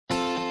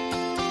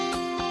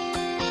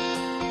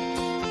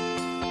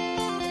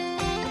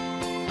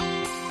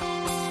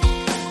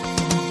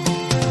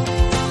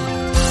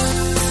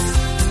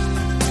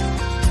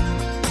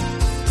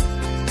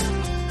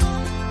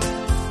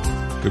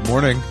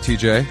morning,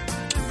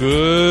 TJ.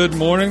 Good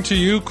morning to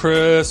you,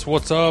 Chris.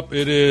 What's up?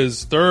 It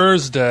is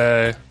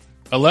Thursday,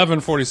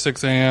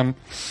 11:46 a.m.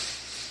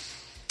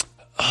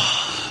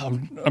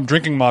 I'm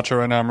drinking matcha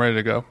right now. I'm ready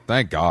to go.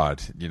 Thank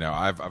God. You know,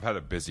 I've had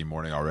a busy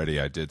morning already.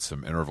 I did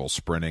some interval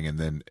sprinting and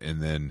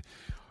then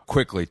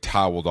quickly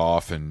toweled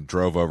off and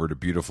drove over to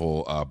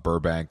beautiful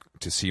Burbank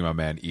to see my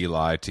man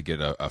Eli to get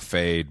a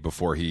fade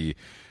before he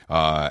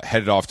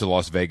headed off to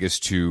Las Vegas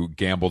to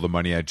gamble the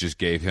money I just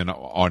gave him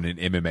on an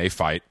MMA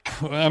fight.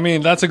 I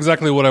mean, that's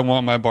exactly what I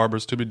want my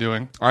barbers to be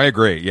doing. I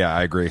agree. Yeah,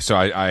 I agree. So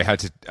I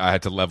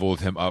had to level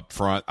with him up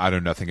front. I know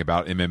nothing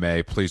about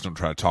MMA. Please don't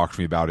try to talk to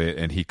me about it.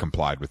 And he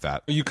complied with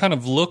that. You kind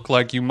of look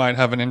like you might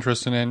have an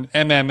interest in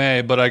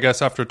MMA, but I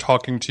guess after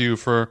talking to you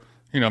for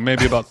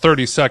maybe about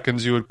 30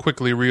 seconds, you would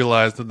quickly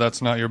realize that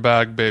that's not your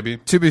bag, baby.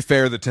 To be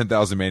fair, the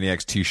 10,000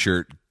 Maniacs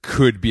t-shirt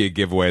could be a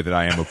giveaway that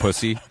I am a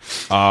pussy.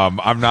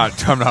 I'm not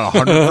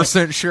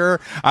 100%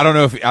 sure. I don't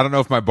know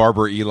if my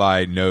barber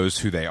Eli knows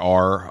who they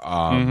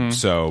are.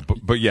 So,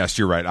 but yes,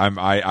 you're right.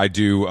 I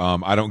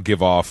don't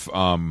give off,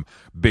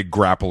 big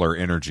grappler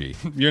energy.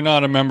 You're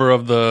not a member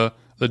of the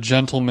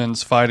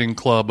Gentlemen's Fighting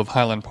Club of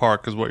Highland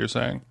Park, is what you're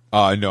saying.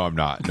 No, I'm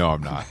not.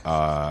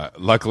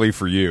 Luckily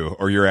for you,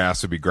 or your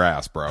ass would be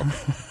grass, bro.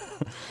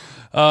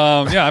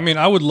 Yeah, I mean,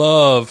 I would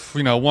love,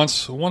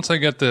 once I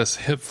get this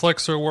hip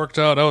flexor worked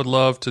out, I would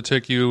love to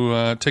take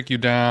you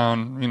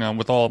down,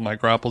 with all of my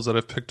grapples that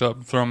I've picked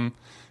up from,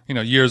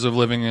 years of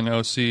living in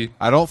OC.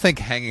 I don't think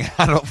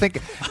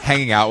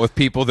hanging out with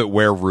people that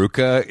wear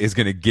Ruka is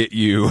going to get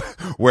you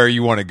where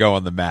you want to go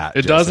on the mat.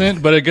 It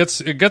doesn't, but it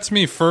gets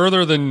me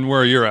further than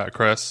where you're at,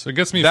 Chris. It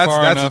gets me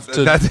far enough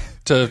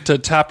to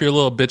tap your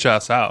little bitch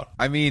ass out.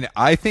 I mean,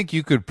 I think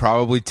you could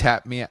probably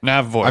tap me.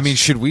 Nav voice. I mean,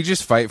 should we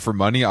just fight for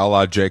money a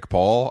la Jake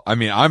Paul? I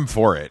mean, I'm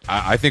for it.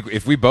 I think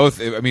if we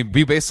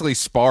basically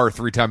spar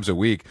 3 times a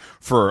week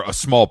for a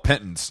small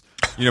pittance.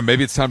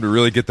 Maybe it's time to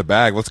really get the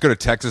bag. Let's go to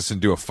Texas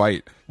and do a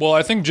fight. Well,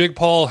 I think Jake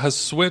Paul has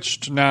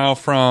switched now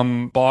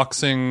from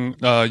boxing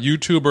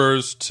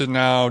YouTubers to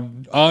now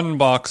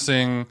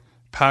unboxing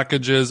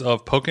packages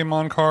of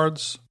Pokemon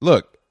cards.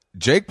 Look,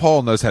 Jake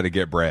Paul knows how to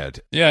get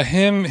bread. Yeah,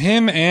 him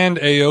and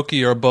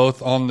Aoki are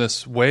both on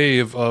this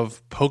wave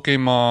of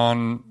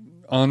Pokemon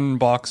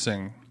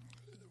unboxing,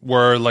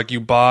 where like you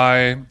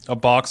buy a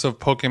box of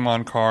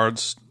Pokemon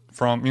cards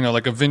from,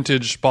 like a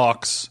vintage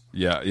box.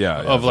 Yeah.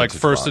 Of like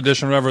first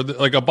edition, whatever.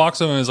 Like a box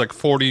of them is like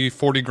 40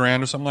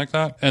 grand or something like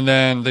that. And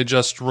then they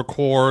just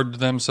record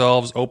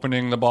themselves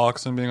opening the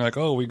box and being like,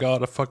 oh, we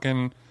got a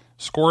fucking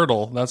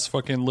Squirtle. That's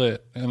fucking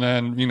lit. And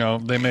then,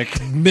 they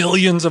make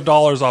millions of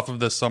dollars off of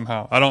this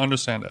somehow. I don't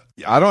understand it.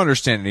 I don't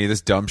understand any of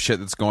this dumb shit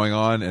that's going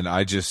on. And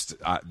I just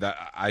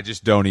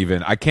don't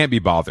even, I can't be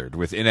bothered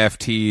with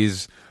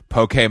NFTs,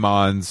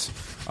 Pokemons,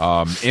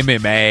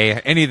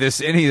 MMA, any of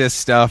this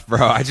stuff,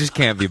 bro. I just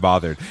can't be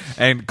bothered.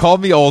 And call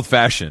me old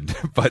fashioned,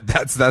 but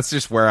that's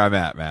just where I'm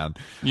at, man.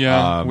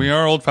 Yeah, we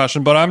are old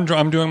fashioned, but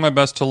I'm doing my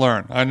best to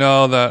learn. I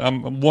know that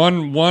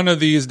one of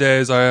these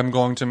days I am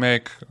going to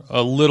make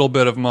a little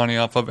bit of money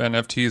off of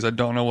NFTs. I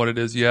don't know what it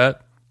is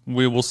yet.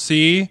 We will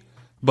see.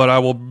 But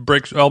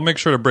I'll make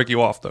sure to break you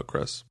off, though,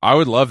 Chris. I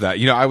would love that.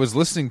 I was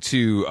listening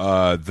to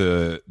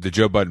the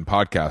Joe Budden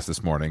podcast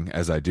this morning,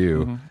 as I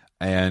do. Mm-hmm.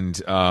 And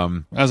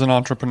as an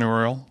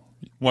entrepreneurial,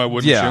 why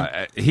wouldn't you?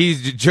 Yeah,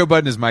 Joe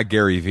Budden is my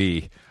Gary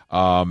V.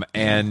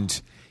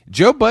 And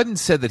Joe Budden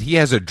said that he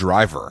has a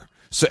driver.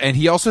 And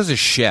he also has a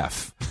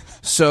chef.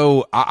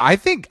 So I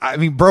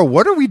mean, bro,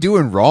 what are we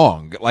doing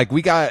wrong? Like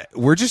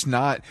we're just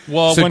not.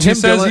 Well, so when he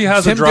says he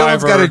has a driver, Tim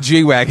Dillon's got a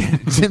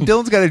G-Wagon. Tim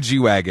Dillon's got a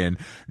G-Wagon.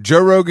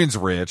 Joe Rogan's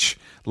rich.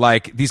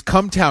 Like these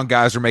Cumtown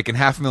guys are making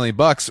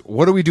 $500,000.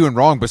 What are we doing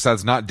wrong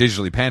besides not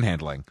digitally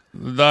panhandling?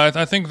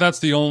 I think that's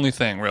the only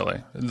thing,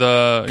 really.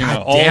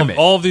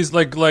 All of these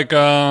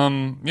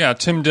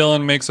Tim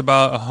Dillon makes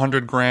about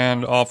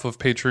 $100,000 off of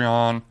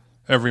Patreon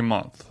every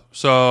month.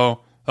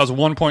 So that's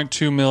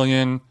 1.2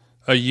 million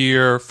a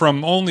year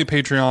from only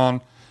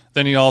Patreon.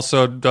 Then he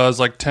also does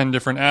like 10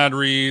 different ad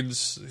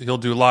reads. He'll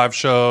do live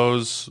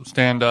shows,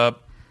 stand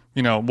up,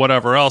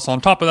 whatever else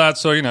on top of that.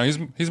 So,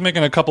 he's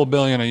making a couple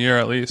billion a year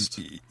at least.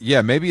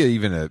 Yeah, maybe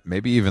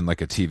even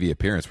like a TV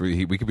appearance.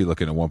 We could be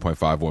looking at 1.5,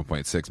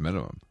 1.6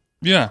 minimum.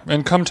 Yeah,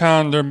 and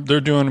Cumtown,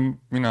 they're doing,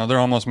 they're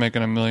almost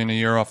making $1 million a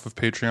year off of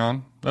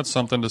Patreon. That's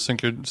something to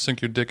sink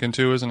your dick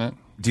into, isn't it?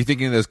 Do you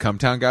think any of those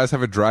Cumtown guys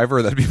have a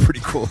driver? That'd be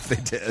pretty cool if they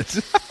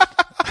did.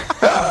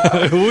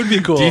 It would be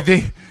cool.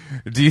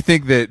 Do you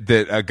think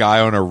that a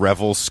guy on a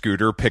Revel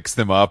scooter picks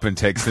them up and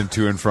takes them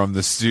to and from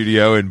the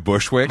studio in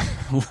Bushwick?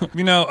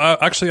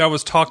 Actually, I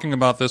was talking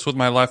about this with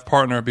my life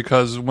partner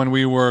because when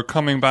we were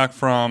coming back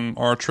from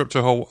our trip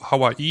to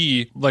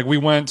Hawaii, like we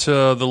went to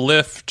the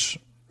Lyft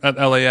at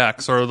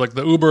LAX or like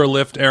the Uber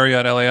Lyft area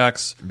at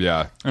LAX.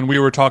 Yeah. And we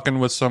were talking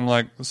with some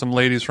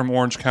ladies from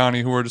Orange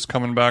County who were just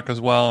coming back as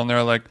well. And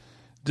they're like,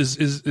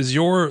 Is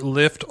your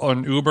Lyft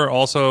on Uber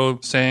also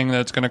saying that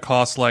it's going to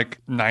cost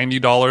like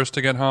 $90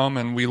 to get home?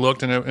 And we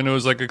looked and it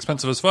was like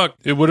expensive as fuck.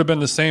 It would have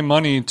been the same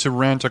money to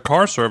rent a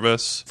car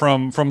service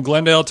from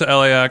Glendale to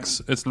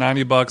LAX. It's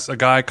 $90. A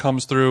guy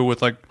comes through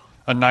with like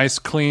a nice,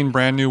 clean,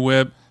 brand new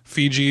whip,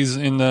 Fiji's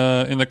in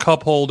the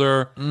cup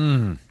holder.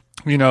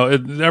 You know,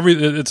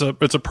 it's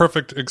a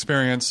perfect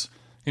experience.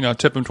 You know,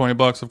 tip him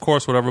 $20, of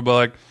course, whatever. But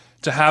like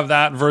to have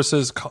that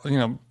versus, you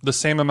know, the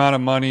same amount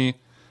of money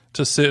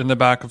to sit in the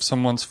back of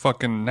someone's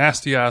fucking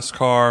nasty ass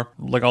car,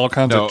 like all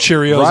kinds of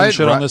Cheerios and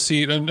shit on the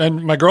seat.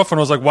 And my girlfriend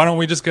was like, why don't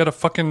we just get a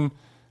fucking,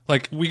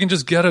 like, we can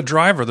just get a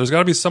driver. There's got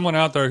to be someone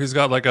out there who's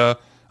got like a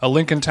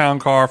Lincoln Town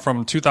car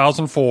from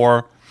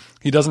 2004.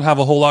 He doesn't have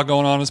a whole lot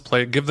going on his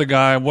plate. Give the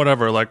guy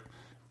whatever, like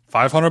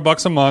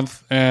 $500 a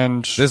month.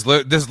 And this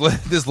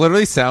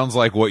literally sounds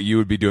like what you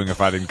would be doing if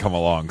I didn't come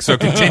along. So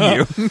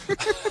continue.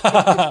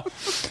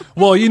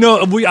 Well, you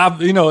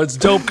know, it's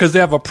dope because they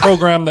have a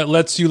program that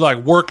lets you like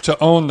work to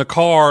own the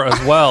car as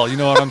well. You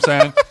know what I'm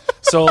saying?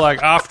 So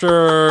like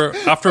after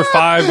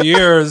 5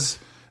 years,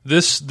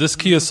 this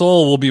Kia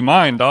Soul will be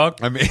mine, dog.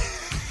 I mean,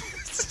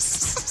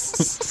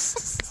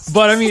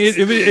 but I mean, it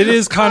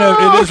is kind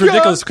of it is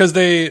ridiculous because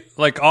they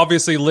like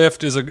obviously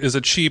Lyft is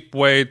a cheap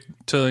way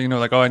to, you know,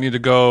 like, oh, I need to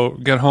go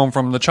get home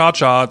from the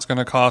Cha-Cha. It's going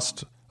to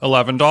cost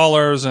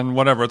 $11 and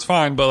whatever. It's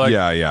fine, but like,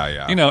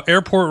 yeah. You know,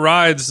 airport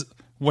rides.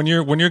 When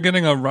you're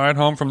getting a ride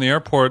home from the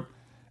airport,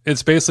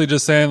 it's basically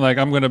just saying like,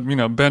 I'm gonna, you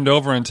know, bend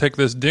over and take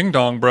this ding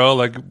dong, bro.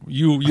 Like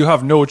you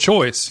have no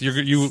choice. You're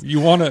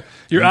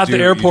at the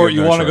airport.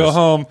 You want to go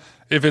home.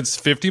 If it's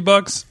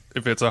 $50,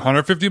 if it's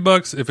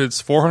 $150, if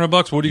it's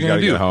 $400, what are you gonna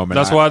do? Get home.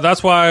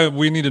 That's why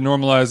we need to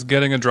normalize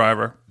getting a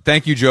driver.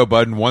 Thank you, Joe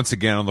Budden, once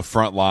again on the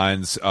front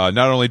lines, not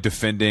only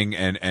defending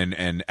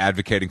and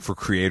advocating for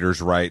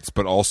creators' rights,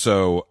 but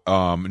also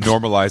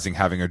normalizing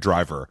having a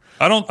driver.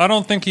 I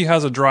don't think he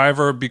has a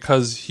driver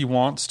because he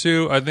wants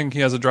to. I think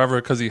he has a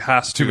driver because he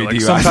has to. Like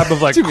some type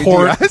of like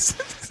court.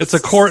 It's a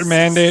court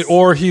mandate,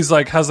 or he's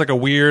like has like a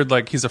weird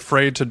like he's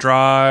afraid to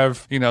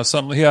drive. You know,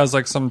 he has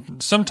like some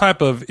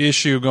type of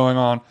issue going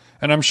on,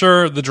 and I'm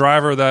sure the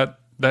driver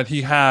that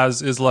he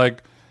has is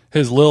like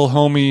his lil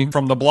homie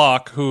from the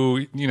block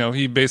who, you know,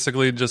 he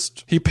basically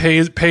just he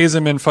pays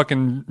him in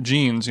fucking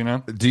jeans, you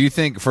know. Do you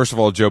think, first of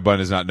all, Joe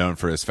Budden is not known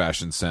for his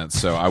fashion sense,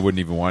 so I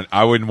wouldn't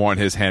want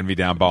his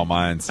hand-me-down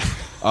Balmains.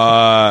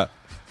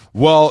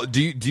 Well,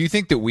 do you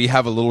think that we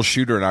have a little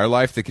shooter in our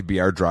life that could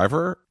be our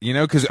driver? You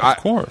know, because of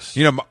course,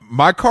 you know,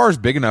 my car is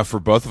big enough for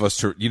both of us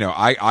to, you know,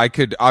 I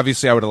could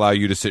obviously I would allow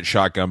you to sit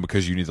shotgun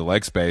because you need the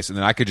leg space, and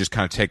then I could just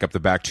kind of take up the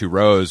back 2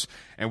 rows,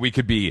 and we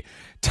could be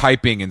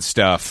typing and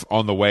stuff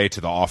on the way to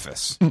the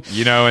office.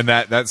 You know, and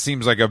that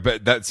seems like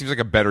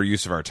a better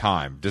use of our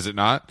time, does it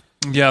not?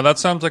 Yeah, that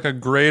sounds like a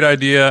great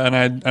idea,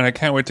 and I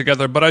can't wait to get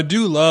there. But I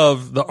do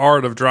love the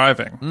art of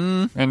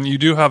driving, and you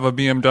do have a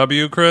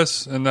BMW,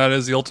 Chris, and that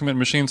is the ultimate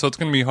machine. So it's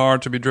going to be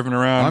hard to be driven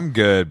around. I'm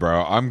good,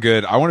 bro. I'm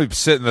good. I want to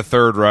sit in the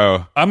 3rd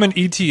row. I'm an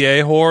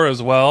ETA whore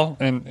as well,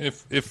 and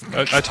if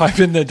I type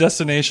in the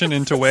destination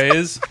into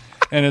Waze,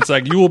 and it's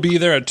like you will be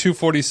there at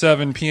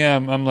 2:47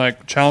 p.m. I'm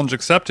like, challenge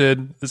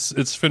accepted.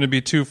 It's going to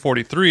be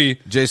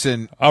 2:43.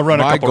 Jason, I'll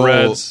run a couple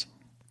reds.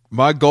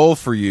 My goal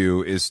for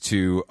you is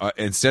to,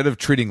 instead of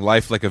treating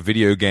life like a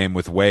video game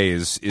with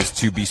Waze, is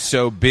to be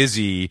so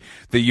busy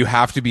that you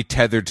have to be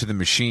tethered to the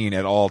machine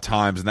at all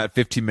times. And that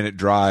 15-minute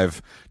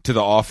drive to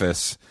the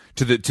office,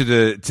 to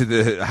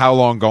the how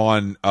long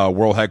gone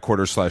world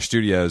headquarters /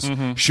 studios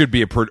should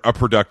be a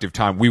productive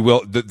time. We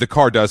will. The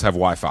car does have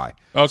Wi-Fi,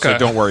 okay. So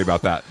don't worry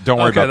about that. Don't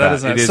worry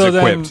about that. It is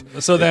equipped.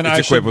 It's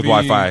equipped with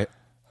Wi-Fi,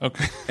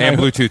 okay, and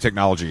Bluetooth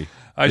technology.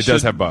 It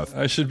does have both.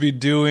 I should be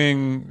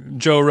doing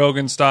Joe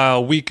Rogan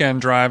style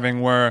weekend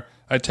driving where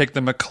I take the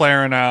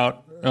McLaren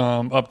out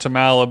up to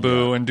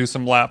Malibu and do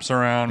some laps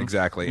around.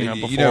 Exactly.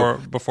 You know,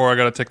 before I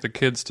got to take the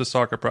kids to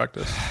soccer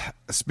practice.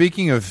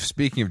 Speaking of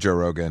Joe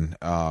Rogan,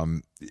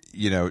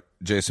 you know,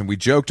 Jason, we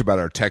joked about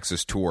our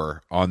Texas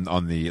tour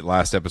on the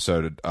last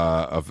episode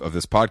of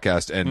this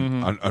podcast,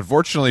 and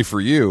unfortunately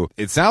for you,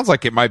 it sounds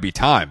like it might be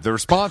time. The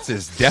response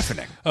is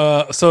deafening.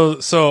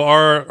 So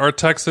our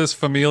Texas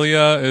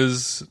familia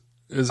is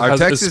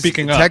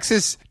speaking up.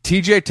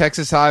 TJ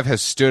Texas Hive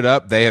has stood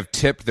up. They have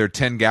tipped their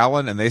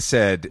 10-gallon, and they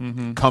said,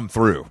 come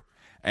through.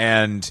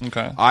 And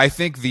I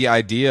think the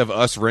idea of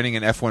us renting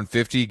an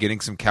F-150, getting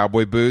some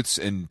cowboy boots,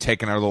 and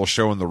taking our little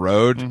show on the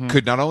road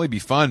could not only be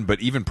fun, but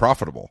even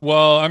profitable.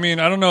 Well, I mean,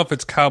 I don't know if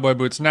it's cowboy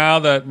boots. Now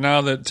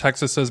that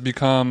Texas has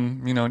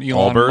become, you know, an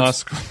Elon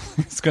Musk,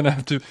 it's going to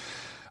have to...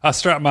 I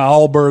strap my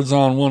Allbirds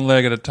on one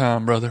leg at a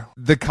time, brother.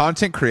 The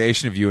content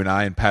creation of you and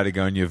I in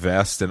Patagonia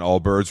vest and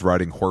Allbirds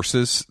riding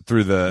horses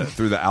through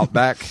the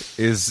outback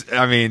is,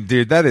 I mean,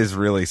 dude, that is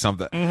really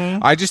something.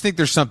 I just think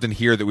there's something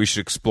here that we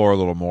should explore a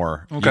little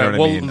more. Okay, you know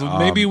what I mean?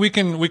 Maybe we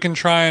can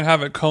try and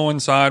have it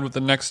coincide with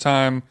the next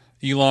time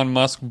Elon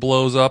Musk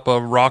blows up a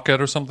rocket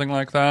or something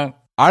like that.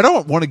 I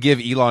don't want to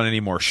give Elon any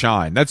more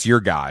shine. That's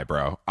your guy,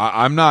 bro.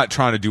 I'm not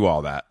trying to do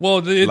all that.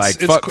 Well,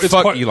 fuck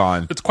quite,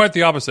 Elon. It's quite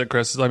the opposite,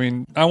 Chris. I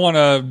mean, I want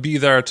to be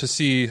there to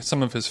see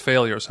some of his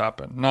failures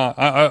happen.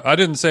 I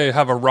didn't say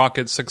have a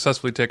rocket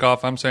successfully take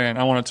off. I'm saying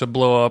I want it to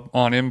blow up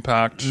on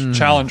impact,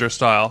 Challenger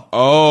style.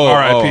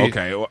 R.I.P.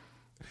 Okay. Well,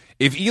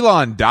 if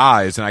Elon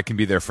dies and I can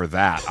be there for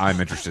that, I'm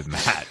interested in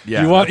that.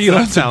 Yeah, you want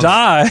Elon to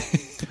die?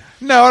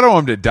 No, I don't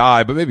want him to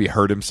die, but maybe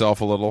hurt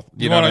himself a little.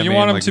 You know what I mean? You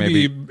want him like to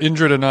be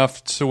injured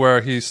enough to where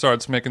he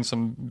starts making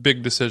some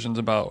big decisions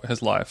about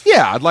his life.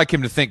 Yeah, I'd like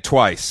him to think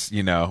twice,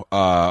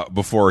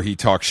 before he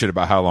talks shit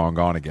about how long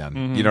gone again.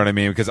 Mm-hmm. You know what I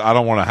mean? Because I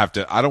don't want to have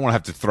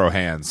to throw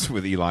hands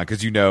with Elon,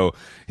 because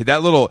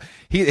that little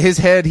his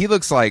head, he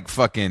looks like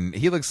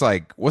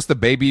what's the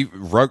baby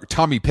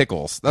Tommy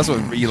Pickles? That's what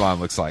Elon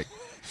looks like.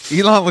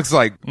 Elon looks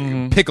like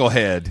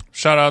Picklehead.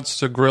 Shout outs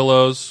to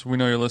Grillos. We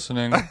know you're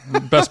listening.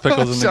 Best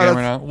pickles in the game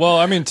right now. Well,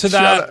 I mean, to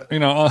that,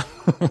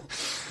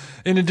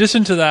 in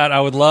addition to that, I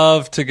would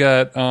love to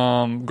get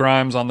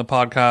Grimes on the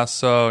podcast.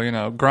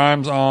 So,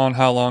 Grimes on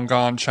How Long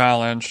Gone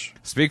Challenge.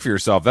 Speak for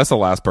yourself. That's the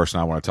last person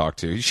I want to talk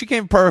to. She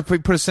can't perfectly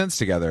put a sentence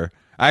together.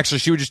 Actually,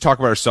 she would just talk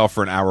about herself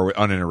for an hour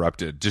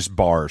uninterrupted, just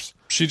bars.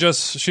 She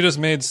just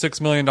made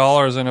 $6 million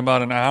in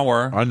about an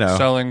hour. I know.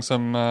 Selling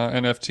some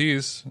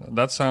NFTs.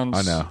 That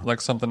sounds like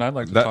something I'd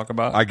like to talk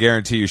about. I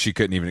guarantee you she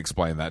couldn't even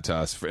explain that to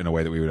us in a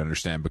way that we would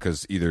understand,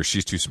 because either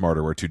she's too smart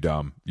or we're too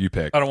dumb. You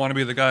pick. I don't want to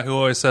be the guy who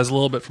always says a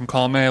little bit from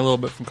column A, a little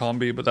bit from column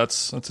B, but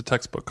that's a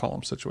textbook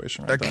column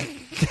situation right there.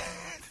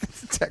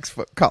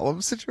 Textbook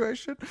column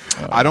situation.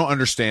 I don't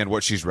understand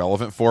what she's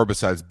relevant for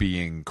besides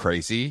being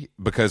crazy,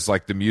 because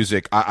like the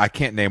music, I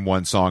can't name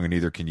one song, and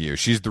neither can you.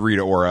 She's the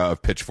Rita Ora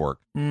of Pitchfork.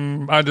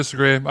 I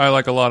disagree. I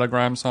like a lot of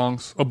Grimes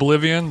songs.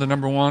 Oblivion, the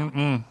number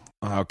one.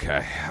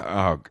 Okay.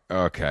 Oh,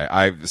 okay.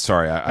 Guess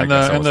I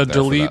and the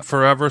Delete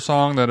Forever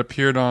song that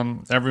appeared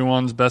on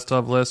everyone's best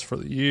of list for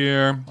the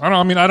year.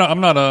 I'm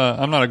not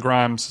a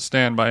Grimes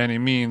stan by any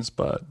means,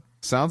 but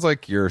sounds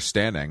like you're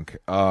standing.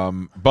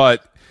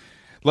 But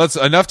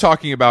enough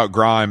talking about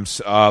Grimes.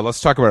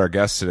 Let's talk about our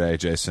guest today,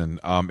 Jason.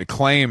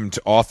 Acclaimed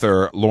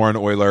author Lauren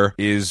Euler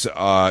is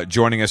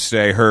joining us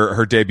today.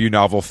 Her debut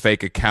novel,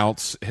 Fake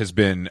Accounts, has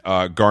been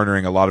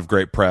garnering a lot of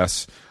great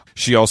press.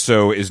 She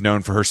also is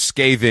known for her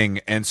scathing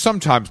and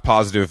sometimes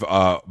positive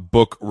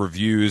book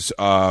reviews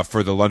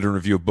for the London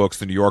Review of Books,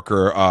 the New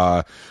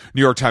Yorker,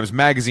 New York Times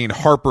Magazine,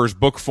 Harper's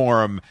Book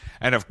Forum,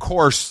 and of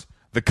course,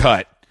 The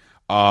Cut.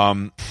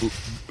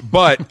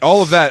 But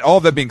all of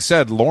that being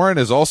said, Lauren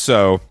is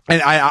also,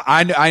 and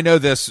I know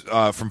this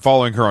from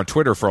following her on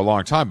Twitter for a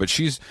long time, but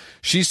she's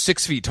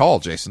 6 feet tall,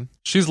 Jason.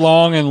 She's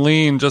long and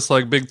lean, just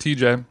like Big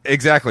TJ.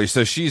 Exactly.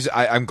 So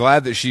I'm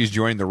glad that she's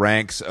joined the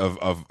ranks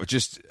of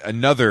just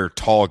another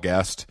tall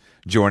guest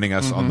joining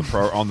us on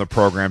the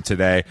program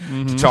today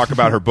to talk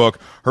about her book,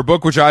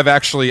 which I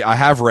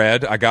have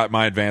read. I got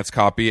my advance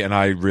copy and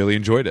I really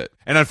enjoyed it.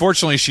 And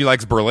unfortunately, she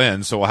likes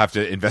Berlin, so we'll have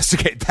to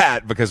investigate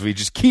that, because we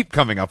just keep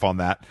coming up on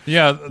that.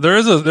 Yeah, there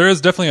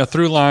is definitely a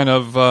through line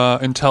of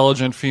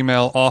intelligent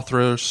female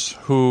authors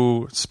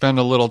who spend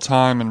a little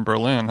time in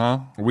Berlin, huh?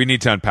 We need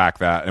to unpack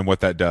that and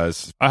what that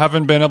does. I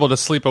haven't been able to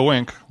sleep a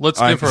wink.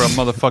 Let's give her a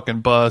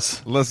motherfucking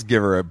buzz. Let's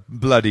give her a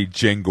bloody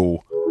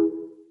jingle.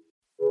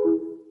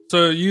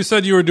 So you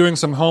said you were doing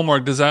some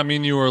homework. Does that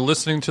mean you were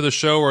listening to the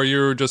show, or you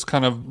were just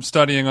kind of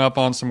studying up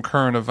on some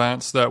current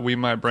events that we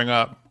might bring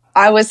up?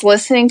 I was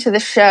listening to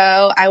the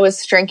show. I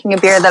was drinking a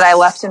beer that I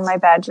left in my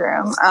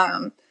bedroom.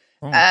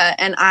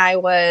 And I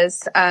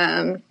was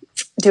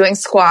doing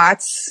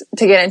squats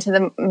to get into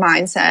the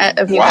mindset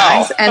of you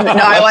guys. And no,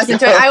 I wasn't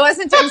doing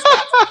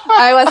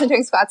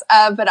squats.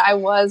 But I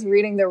was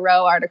reading the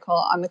Roe article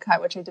on The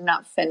Cut, which I did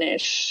not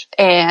finish.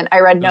 And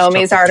I read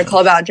Nomi's article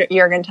about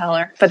Jürgen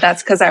Teller, but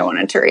that's because I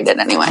wanted to read it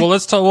anyway.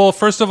 Well,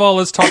 first of all,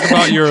 let's talk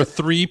about your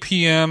 3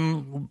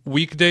 p.m.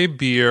 weekday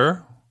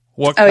beer.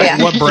 What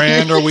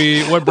brand are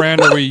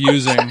we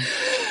using?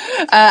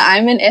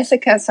 I'm in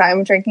Ithaca, so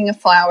I'm drinking a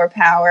Flower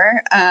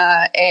Power.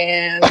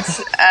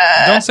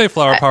 Don't say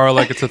Flower Power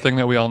like it's a thing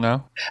that we all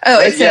know. Oh,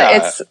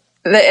 it's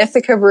the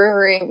Ithaca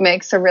Brewery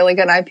makes a really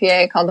good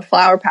IPA called the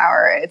Flower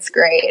Power. It's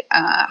great.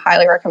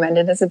 Highly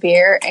recommended as a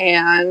beer.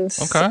 And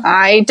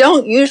I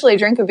don't usually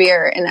drink a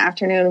beer in the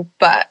afternoon,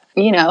 but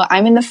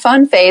I'm in the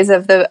fun phase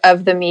of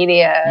the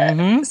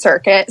media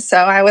circuit. So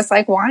I was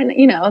like, why?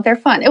 They're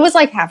fun. It was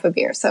like half a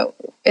beer, so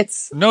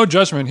it's no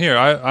judgment here.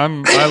 I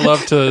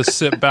love to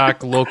sit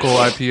back local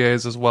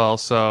IPAs as well.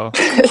 So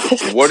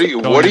what are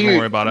you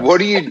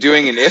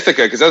doing in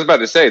Ithaca? Because I was about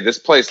to say this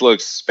place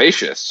looks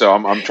spacious. So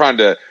I'm trying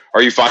to.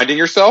 Are you finding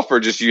yourself,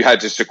 or just you had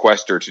to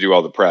sequester to do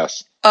all the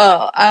press?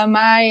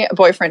 My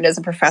boyfriend is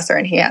a professor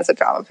and he has a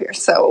job up here.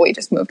 So we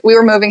just moved. We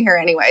were moving here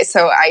anyway.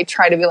 So I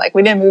try to be like,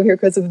 we didn't move here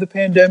because of the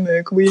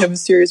pandemic. We have a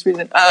serious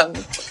reason.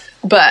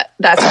 But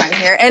that's why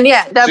I'm here. And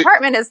yeah, the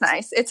apartment is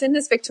nice. It's in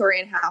this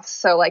Victorian house.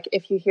 So like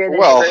if you hear the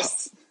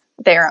neighbors.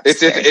 They're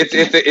upstairs.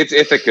 It's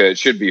Ithaca. It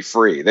should be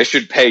free. They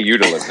should pay you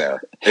to live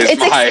there.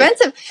 It's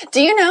expensive.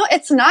 Do you know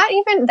it's not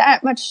even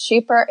that much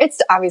cheaper?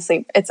 It's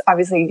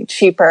obviously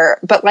cheaper,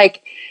 but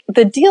like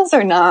the deals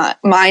are not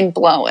mind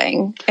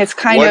blowing. It's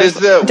kind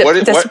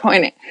of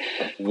disappointing.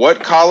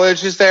 What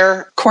college is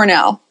there?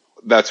 Cornell.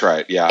 That's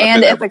right. Yeah.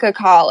 And Ithaca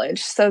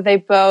College. So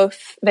they've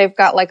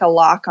got like a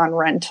lock on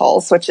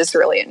rentals, which is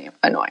really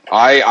annoying.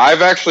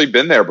 I've actually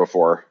been there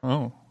before.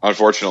 Oh.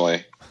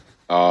 Unfortunately.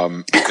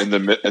 In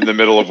the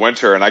middle of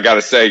winter, and I got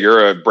to say,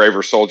 you're a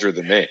braver soldier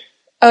than me.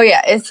 Oh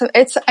yeah,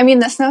 it's. I mean,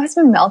 the snow has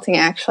been melting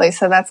actually,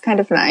 so that's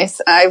kind of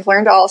nice. I've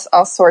learned all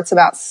sorts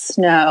about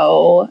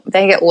snow.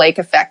 They get lake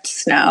effect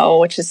snow,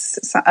 which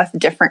is a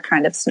different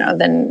kind of snow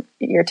than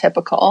your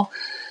typical.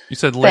 You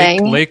said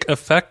lake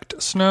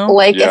effect snow?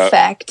 Lake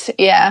effect,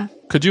 yeah.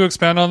 Could you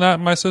expand on that,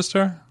 my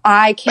sister?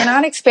 I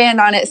cannot expand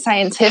on it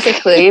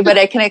scientifically, but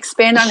I can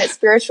expand on it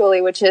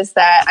spiritually, which is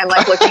that I'm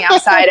like looking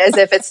outside as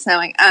if it's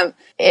snowing.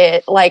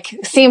 It like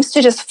seems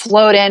to just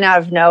float in out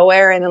of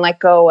nowhere and then like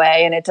go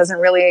away, and it doesn't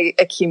really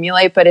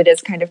accumulate, but it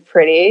is kind of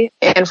pretty.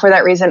 And for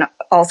that reason,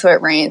 also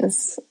it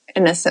rains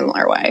in a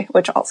similar way,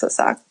 which also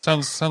sucks.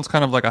 Sounds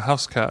kind of like a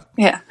house cat.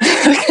 Yeah,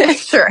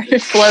 sure.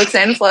 It floats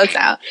in, floats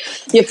out.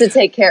 You have to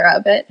take care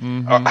of it.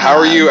 Mm-hmm. How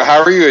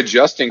are you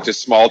adjusting to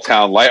small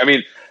town life? I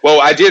mean, well,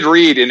 I did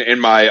read in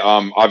my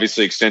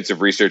obviously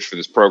extensive research for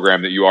this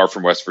program that you are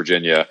from West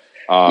Virginia,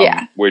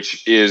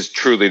 which is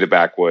truly the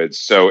backwoods.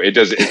 So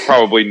it's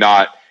probably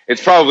not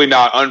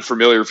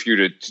unfamiliar for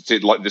you to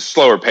the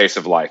slower pace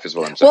of life is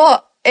what I'm saying.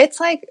 Well,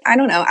 it's like, I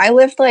don't know. I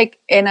lived like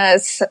in a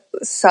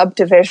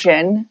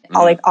subdivision,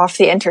 like off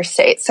the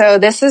interstate. So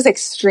this is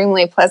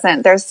extremely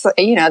pleasant. I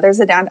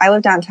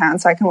live downtown,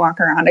 so I can walk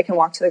around. I can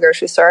walk to the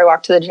grocery store. I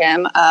walk to the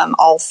gym.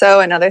 Also,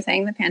 another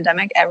thing, the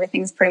pandemic,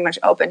 everything's pretty much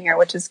open here,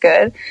 which is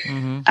good.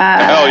 Mm-hmm.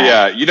 Hell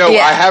yeah.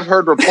 I have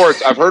heard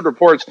reports. I've heard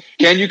reports.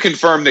 Can you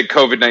confirm that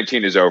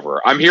COVID-19 is over?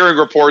 I'm hearing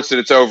reports that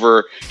it's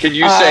over. Can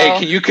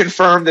you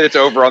confirm that it's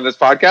over on this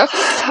podcast?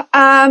 Please,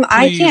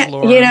 I can't,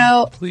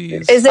 Lauren,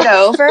 please. Is it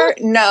over?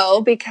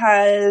 No,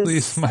 because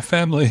please, my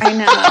family. I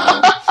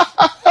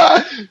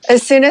know.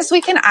 As soon as we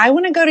can, I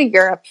want to go to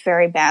Europe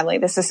very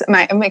badly.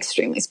 I'm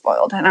extremely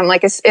spoiled, and I'm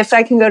like, if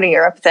I can go to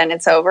Europe, then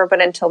it's over. But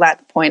until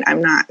that point,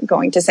 I'm not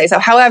going to say so.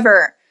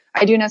 However,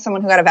 I do know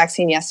someone who got a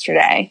vaccine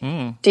yesterday.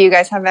 Do you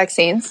guys have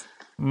vaccines?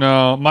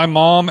 No, my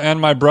mom and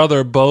my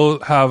brother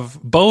both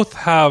have both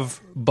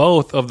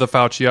of the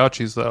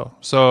Fauci-ouchies, though.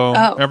 So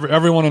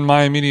everyone in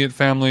my immediate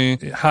family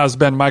has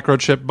been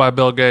microchipped by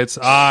Bill Gates.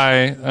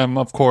 I am,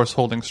 of course,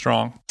 holding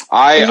strong.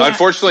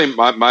 Unfortunately,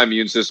 my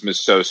immune system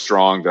is so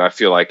strong that I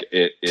feel like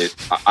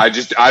I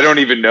don't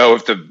even know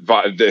if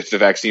the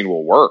vaccine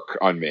will work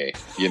on me,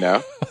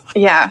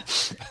 Yeah.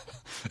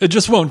 It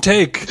just won't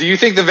take. Do you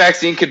think the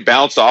vaccine could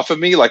bounce off of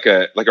me like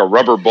a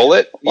rubber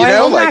bullet?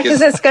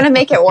 Because it's going to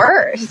make it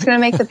worse. It's going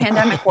to make the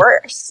pandemic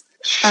worse.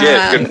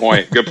 Shit, good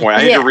point.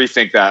 I need to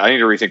rethink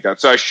that.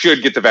 So I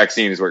should get the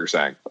vaccine is what you're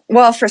saying.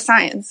 Well, for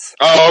science.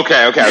 Oh,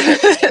 okay. Okay,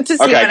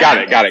 got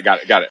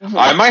it. Mm-hmm.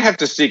 I might have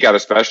to seek out a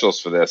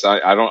specialist for this.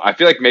 I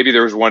feel like maybe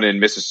there was one in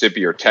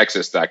Mississippi or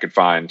Texas that I could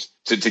find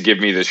to give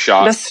me this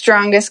shot. The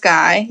strongest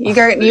guy.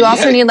 You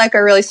also need like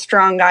a really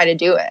strong guy to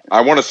do it.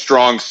 I want a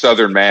strong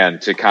Southern man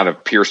to kind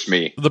of pierce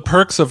me. The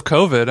perks of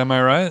COVID, am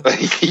I right?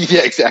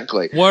 Yeah,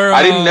 exactly.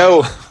 I didn't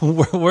know.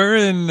 We're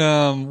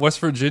in West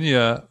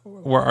Virginia.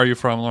 Where are you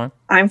from, Lauren?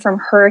 I'm from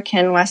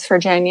Hurricane, West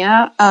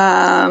Virginia.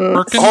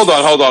 Hold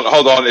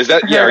on. Is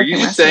that Are you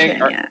just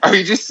saying? Are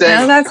you just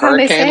saying? No, that's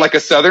hurricane like a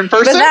Southern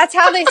person? But that's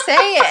how they say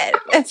it.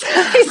 It's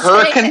how they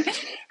hurricane. Say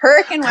it.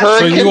 Hurricane, West So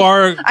Virginia. you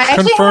are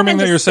confirming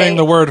that you're saying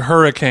the word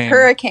hurricane.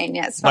 Hurricane,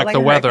 yes. Like the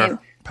weather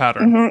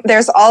pattern. Mm-hmm.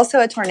 There's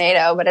also a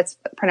tornado, but it's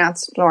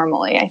pronounced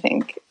normally, I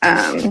think.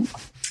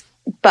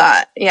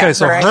 But yeah. Okay,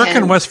 so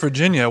Hurricane, West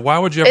Virginia. Why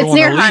would you ever want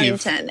to leave?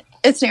 Huntington.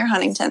 It's near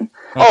Huntington.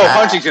 Oh,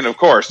 Huntington, of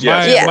course.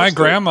 Yes. My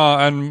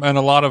grandma and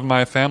a lot of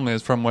my family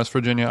is from West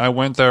Virginia. I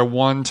went there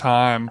one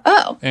time.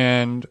 Oh.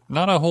 And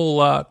not a whole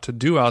lot to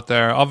do out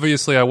there.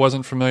 Obviously, I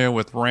wasn't familiar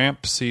with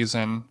ramp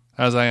season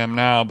as I am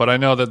now, but I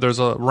know that there's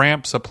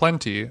ramps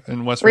aplenty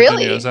in West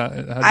Virginia. Really?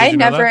 I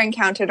never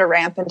encountered a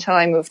ramp until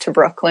I moved to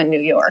Brooklyn,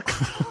 New York.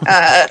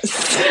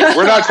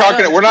 We're not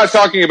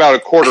talking about a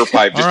quarter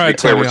pipe. Just to be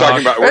clear, we're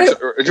talking about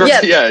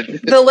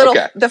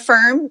the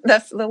fern, they're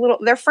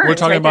ferns. We're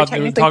talking about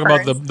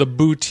the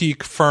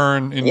boutique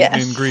fern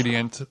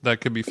ingredient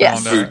that could be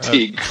found there.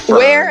 Boutique.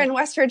 Where in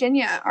West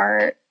Virginia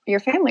are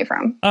your family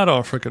from? I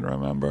don't freaking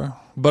remember.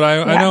 But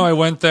I know I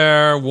went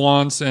there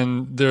once,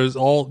 and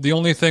the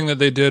only thing that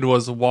they did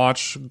was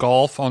watch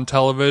golf on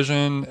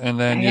television, and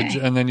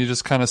then you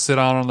just kind of sit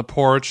out on the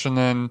porch, and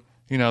then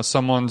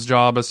someone's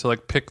job is to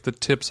like pick the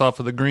tips off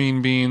of the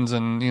green beans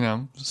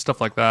and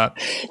stuff like that.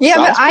 Yeah,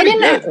 but I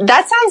didn't. Good.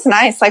 That sounds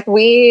nice. Like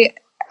we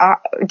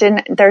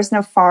didn't. There's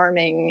no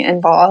farming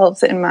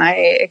involved in my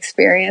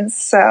experience,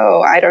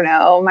 so I don't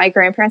know. My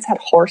grandparents had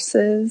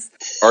horses.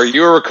 Are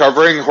you a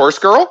recovering horse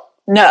girl?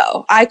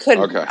 No, I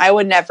couldn't. Okay. I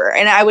would never.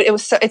 And I would.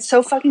 It's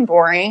so fucking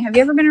boring. Have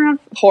you ever been around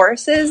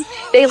horses?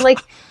 They like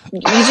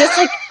you just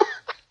like.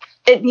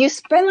 You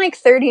spend like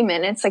 30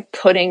 minutes like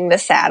putting the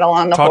saddle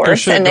on the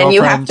horse, and then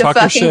you have to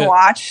fucking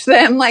watch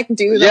them like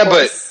do the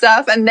horse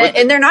stuff, and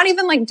they're not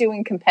even like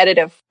doing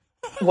competitive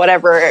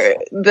whatever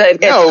that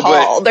it's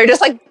called. They're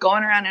just like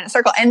going around in a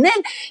circle, and then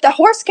the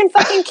horse can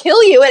fucking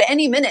kill you at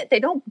any minute. They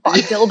don't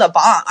build a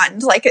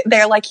bond. Like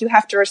they're like, you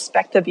have to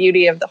respect the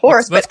beauty of the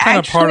horse. That's but kind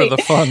actually, of part of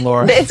the fun,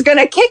 Laura. It's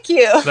gonna kick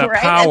you,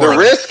 right? Power. The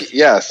risk,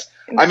 yes.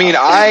 No. I mean,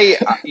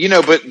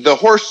 but the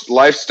horse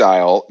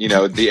lifestyle,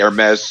 the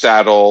Hermes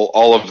saddle,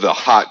 all of the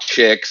hot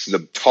chicks, the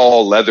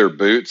tall leather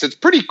boots, it's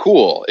pretty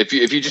cool if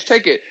you just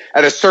take it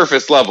at a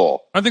surface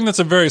level. I think that's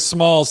a very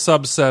small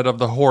subset of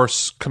the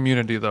horse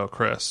community, though,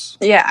 Chris.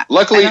 Yeah.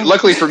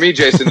 Luckily for me,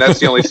 Jason, that's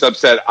the only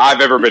subset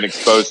I've ever been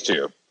exposed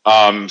to.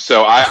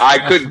 So I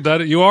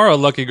couldn't. You are a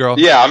lucky girl.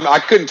 Yeah, I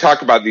couldn't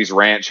talk about these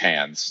ranch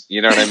hands.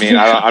 You know what I mean?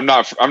 I'm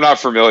not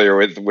familiar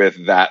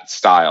with that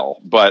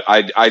style, but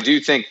I do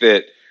think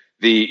that.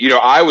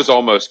 I was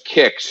almost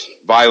kicked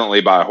violently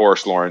by a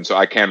horse, Lauren, so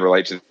I can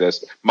relate to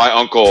this. My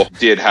uncle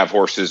did have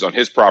horses on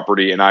his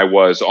property, and I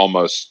was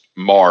almost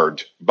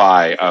marred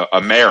by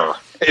a mare,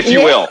 if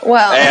you will.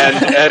 Well,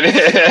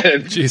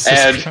 and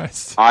Jesus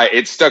Christ.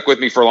 It stuck with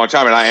me for a long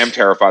time, and I am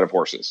terrified of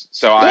horses.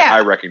 So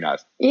I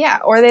recognize. Yeah,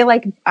 or they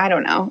I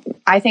don't know.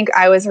 I think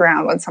I was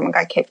around when someone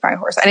got kicked by a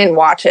horse. I didn't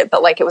watch it,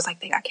 but it was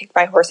like they got kicked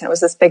by a horse, and it was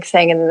this big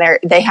thing, and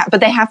they have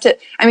to.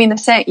 I mean, the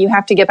saying you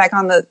have to get back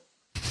on the.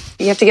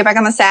 You have to get back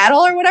on the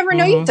saddle or whatever?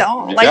 No, you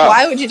don't.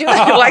 Why would you do it?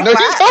 Why would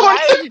you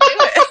do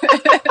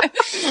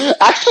it?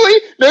 Actually,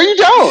 no, you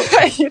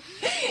don't.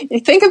 You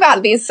think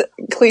about these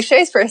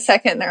cliches for a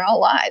second, they're all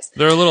lies.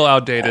 They're a little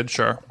outdated,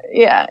 sure.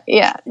 Yeah.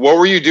 What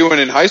were you doing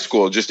in high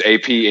school? Just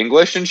AP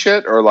English and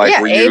shit? Or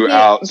were you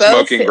out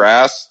smoking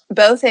grass?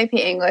 Both AP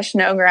English,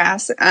 no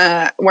grass.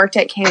 Worked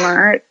at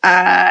Kmart.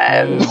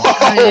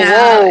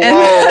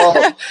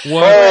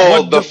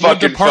 Whoa. What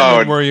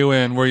department were you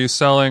in? Were you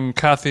selling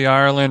Kathy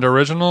Ireland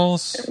originals?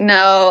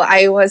 No,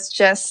 I was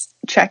just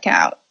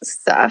checkout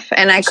stuff,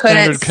 and I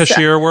couldn't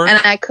cashier work,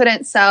 and I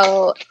couldn't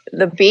sell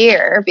the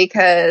beer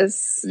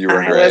because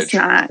I was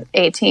not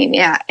 18.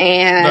 Yeah,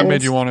 and that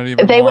made you want it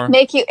even they more. Would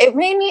make you. It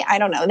made me. I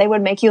don't know. They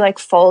would make you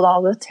fold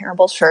all the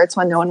terrible shirts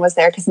when no one was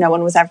there because no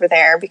one was ever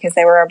there because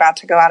they were about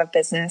to go out of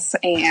business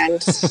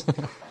and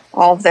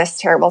all of this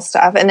terrible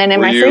stuff. And then in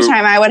my free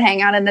time, I would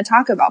hang out in the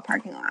Taco Bell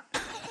parking lot.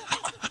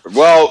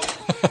 Well,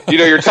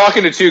 you're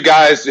talking to two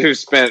guys who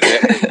spent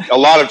a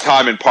lot of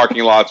time in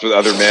parking lots with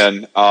other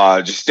men,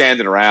 just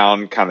standing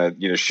around, kind of,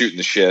 shooting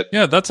the shit.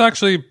 Yeah, that's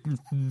actually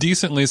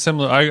decently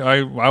similar.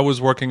 I was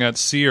working at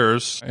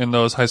Sears in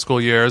those high school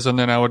years, and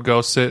then I would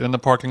go sit in the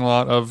parking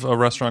lot of a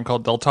restaurant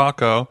called Del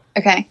Taco.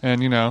 Okay.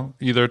 And,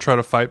 either try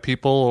to fight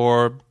people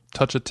or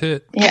touch a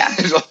tit. Yeah.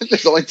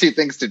 There's only two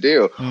things to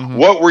do. Mm-hmm.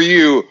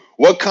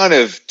 What kind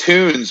of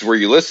tunes were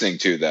you listening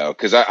to, though?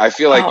 Because I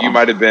feel like you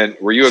might have been.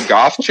 Were you a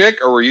goth chick,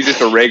 or were you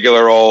just a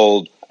regular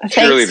old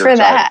cheerleader? Thanks for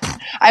that.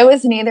 I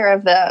was neither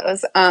of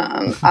those.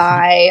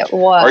 I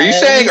was.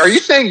 Are you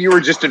saying you were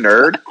just a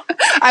nerd?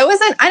 I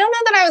wasn't. I don't know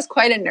that I was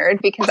quite a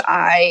nerd because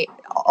I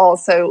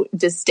also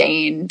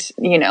disdained.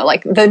 The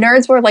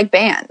nerds were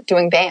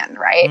doing band,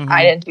 right? Mm-hmm.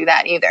 I didn't do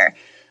that either.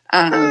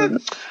 I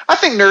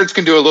think nerds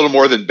can do a little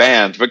more than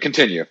band, but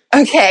continue.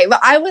 Okay, but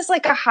I was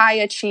a high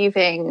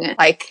achieving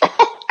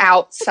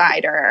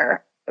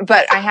outsider,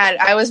 but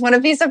I was one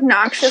of these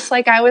obnoxious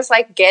I was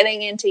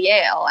getting into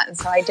Yale, and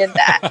so I did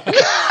that.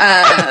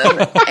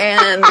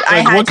 And I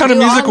had what kind of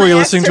music were you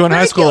listening to in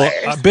high school?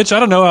 Bitch, I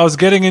don't know. I was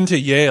getting into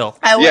Yale.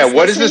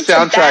 What is the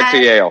soundtrack to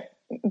Yale?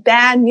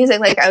 Bad music.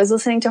 I was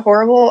listening to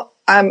horrible.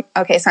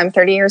 Okay, so I'm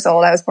 30 years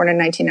old. I was born in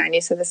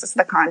 1990, so this is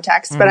the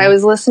context. Mm-hmm. But I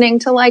was listening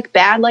to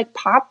bad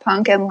pop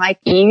punk and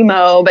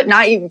emo, but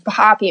not even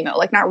pop emo,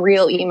 not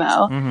real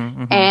emo,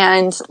 mm-hmm.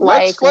 and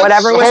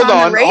whatever was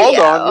on the radio. Hold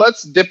on,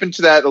 let's dip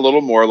into that a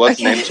little more. Let's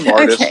name some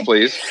artists,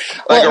 please.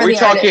 Are we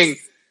talking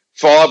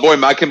Fall Out Boy,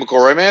 My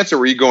Chemical Romance, or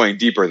were you going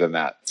deeper than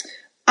that?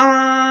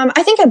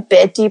 I think a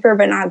bit deeper,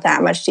 but not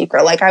that much deeper.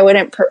 I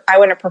wouldn't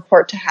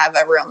purport to have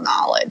a real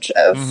knowledge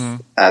of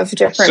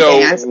different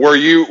bands. So were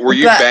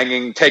you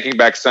banging Taking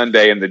Back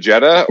Sunday in the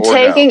Jetta? Or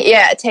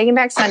Taking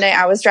Back Sunday.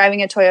 I was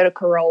driving a Toyota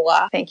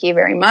Corolla. Thank you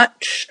very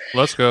much.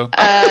 Let's go.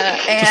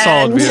 It's a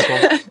solid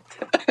vehicle.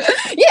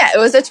 Yeah, it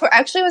was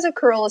actually it was a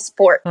Corolla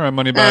Sport. All right,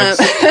 money bags.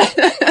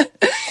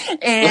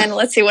 And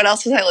let's see, what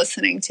else was I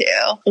listening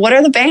to? What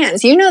are the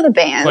bands? You know the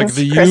bands.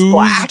 The Chris Used,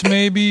 Black.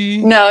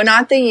 maybe? No,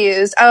 not the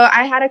Used. Oh,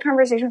 I had a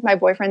conversation with my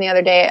boyfriend the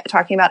other day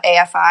talking about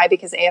AFI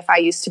because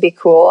AFI used to be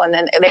cool, and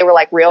then they were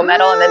real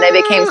metal, and then they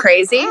became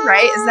crazy,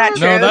 right? Is that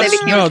true?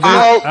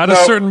 At a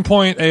certain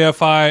point,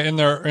 AFI in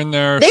their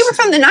they were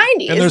from the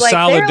 90s. In their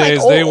salad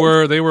days, they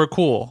were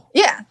cool.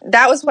 Yeah,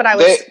 that was what I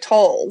was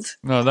told.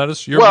 No, that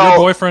is your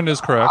boyfriend is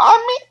correct.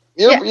 I'm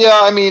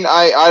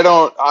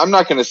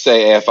not going to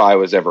say AFI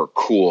was ever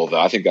cool, though.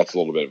 I think that's a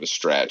little bit of a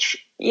stretch.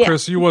 Yeah.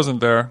 Chris, you wasn't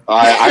there.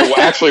 I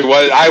actually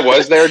was. I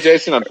was there,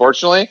 Jason,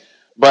 unfortunately.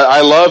 But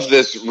I love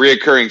this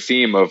reoccurring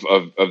theme of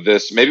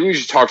this. Maybe we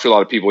should talk to a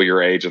lot of people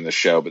your age on the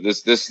show, but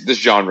this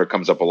genre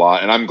comes up a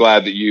lot, and I'm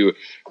glad that you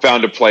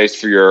found a place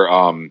for your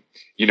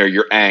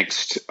your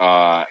angst.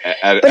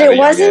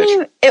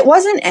 It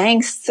wasn't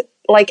angst.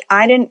 Like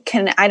I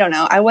don't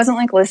know. I wasn't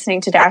like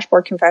listening to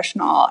Dashboard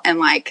Confessional and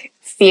like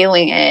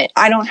feeling it.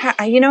 I don't have,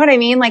 you know what I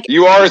mean? Like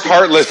you are as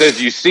heartless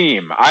as you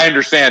seem. I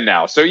understand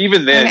now. So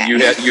even then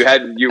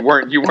okay. you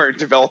weren't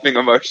developing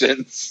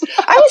emotions.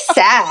 I was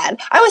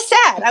sad. I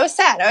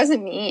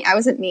wasn't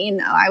mean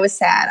though. I was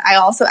sad.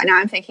 Now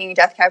I'm thinking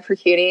Death Cab for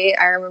Cutie.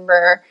 I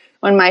remember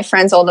when my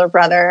friend's older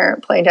brother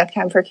played Death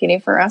Cab for Cutie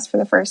for us for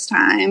the first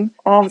time.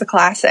 All of the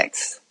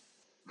classics.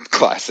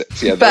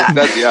 Yeah.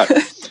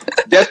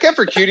 Death Cab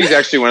for Cutie is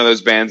actually one of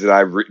those bands that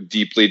I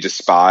deeply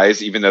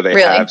despise, even though they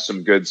have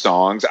some good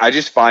songs. I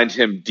just find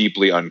him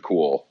deeply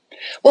uncool.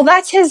 Well,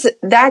 that's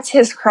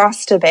his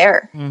cross to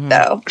bear,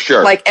 though.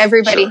 Sure. Like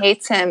everybody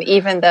hates him,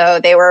 even though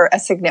they were a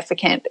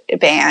significant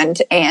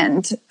band,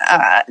 and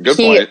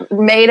he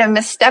made a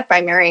misstep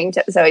by marrying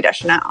Zooey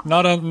Deschanel.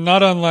 Not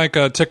unlike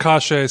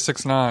Tekashi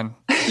 6ix9ine.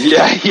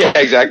 Yeah,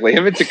 exactly.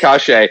 Him and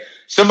Tekashi.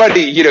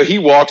 Somebody, he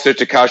walks so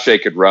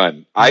Tekashi could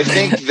run. I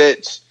think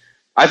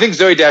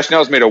Zooey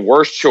Deschanel's made a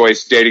worse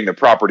choice dating the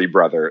Property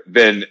Brother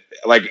than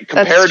like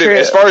comparative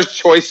as far as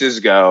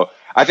choices go.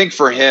 I think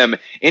for him,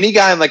 any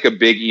guy in like a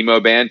big emo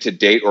band to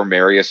date or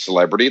marry a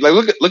celebrity, like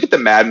look at the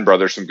Madden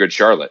brothers from Good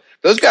Charlotte.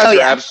 Those guys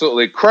are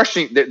absolutely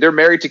crushing. They're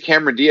married to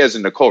Cameron Diaz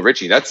and Nicole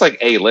Richie. That's like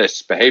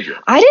A-list behavior.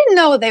 I didn't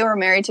know they were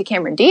married to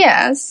Cameron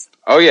Diaz.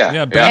 Oh yeah.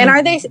 And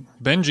are they?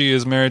 Benji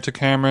is married to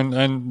Cameron,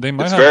 and they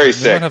might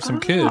have some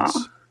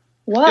kids.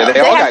 Whoa, they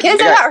have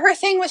kids? I thought her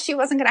thing was she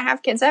wasn't going to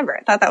have kids ever.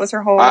 I thought that was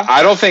her whole...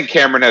 I don't think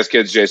Cameron has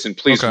kids, Jason.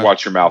 Please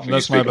watch your mouth when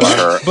you speak about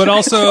her. But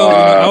also,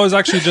 I was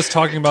actually just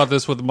talking about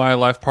this with my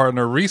life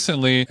partner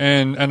recently,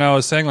 and I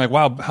was saying, like,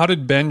 wow, how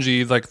did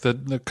Benji, like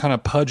the kind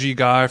of pudgy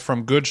guy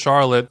from Good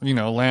Charlotte,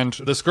 land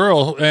this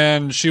girl?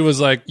 And she was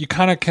like, you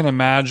kind of can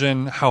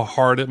imagine how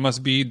hard it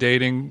must be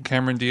dating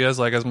Cameron Diaz,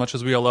 like, as much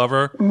as we all love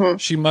her. Mm-hmm.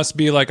 She must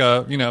be like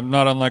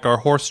not unlike our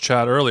horse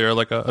chat earlier,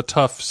 like a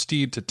tough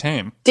steed to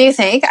tame. Do you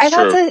think? I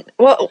thought that...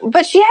 Well,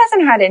 but she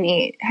hasn't had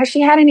any. Has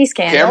she had any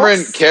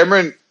scandals?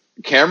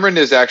 Cameron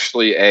is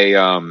actually a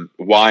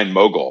wine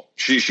mogul.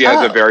 She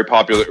has a very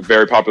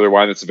popular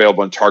wine that's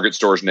available in Target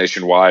stores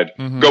nationwide.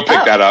 Mm-hmm. Go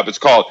pick that up. I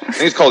think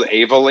it's called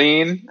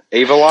Aveline.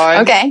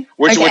 Okay.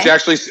 Which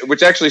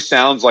actually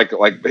sounds like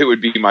it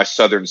would be my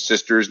southern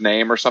sister's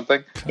name or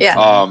something.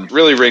 Yeah.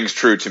 Really rings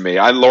true to me.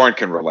 Lauren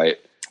can relate.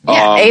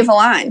 Yeah,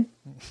 Aveline.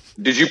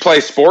 Did you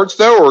play sports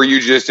though, or were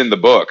you just in the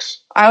books?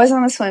 I was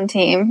on the swim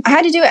team. I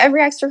had to do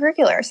every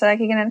extracurricular so that I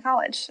could get into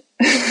college.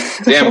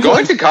 Damn,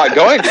 going. Look,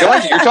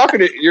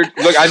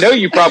 I know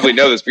you probably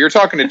know this, but you're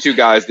talking to two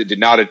guys that did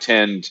not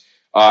attend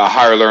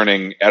higher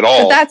learning at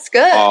all. But that's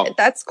good.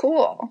 That's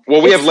cool.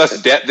 Well, we have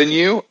less debt than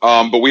you,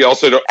 but we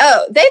also don't.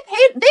 Oh, they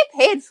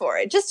paid for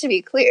it. Just to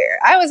be clear,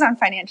 I was on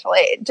financial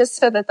aid, just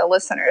so that the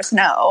listeners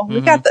know.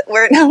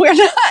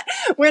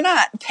 Mm-hmm. We're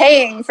not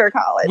paying for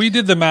college. We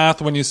did the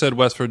math when you said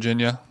West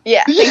Virginia.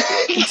 Yeah,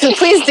 so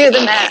please do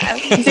the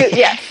math.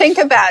 Think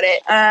about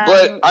it.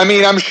 But I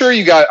mean, I'm sure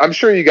you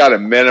got a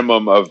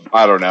minimum of,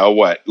 I don't know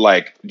what,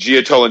 like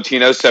Gia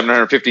Tolentino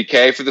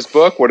 $750K for this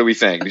book. What do we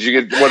think?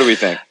 What do we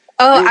think?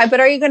 Oh, but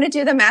are you going to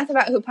do the math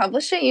about who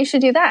published it? You should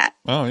do that.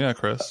 Oh, yeah,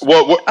 Chris.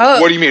 What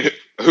do you mean?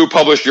 Who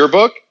published your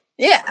book?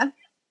 Yeah.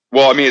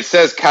 Well, I mean, it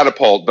says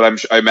Catapult,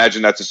 but I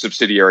imagine that's a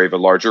subsidiary of a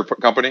larger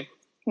company.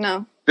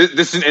 No.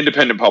 This is an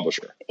independent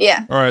publisher.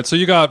 Yeah. All right, so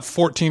you got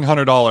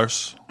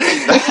 $1,400.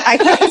 I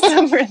got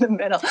somewhere in the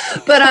middle,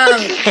 but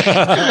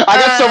I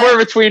got somewhere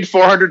between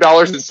 $400 and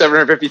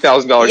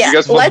 $750,000. Yeah, you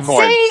guys flip a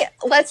coin.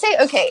 Let's say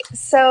okay.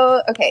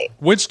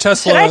 Which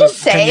Tesla? Should I just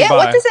say it?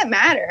 What does it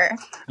matter?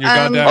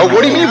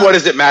 What do you mean? What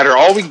does it matter?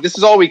 This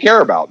is all we care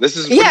about. This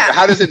is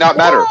how does it not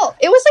matter? Well,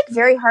 it was like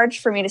very hard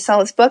for me to sell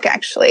this book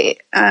actually.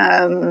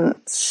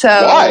 So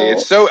why?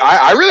 It's so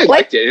I really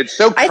liked it. It's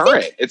so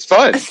current. It's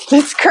fun.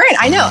 It's current.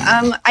 I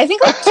know. I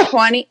think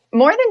like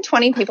more than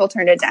 20 people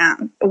turned it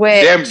down.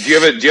 Damn, do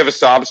you have a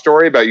sob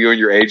story about you and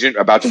your agent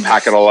about to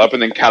pack it all up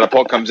and then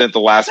Catapult comes in at the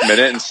last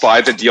minute and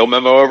slides a deal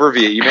memo over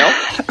via email?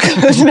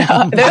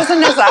 No, there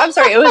wasn't a sob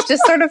story. It was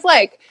just sort of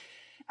like,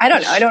 I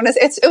don't know.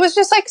 It was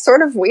just like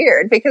sort of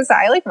weird because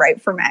I like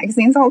write for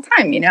magazines all the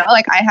time,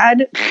 like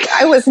I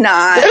was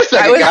not. Wait a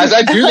second, guys,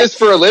 I do this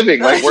for a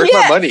living. Like, where's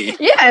my money?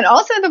 Yeah. And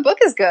also the book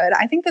is good.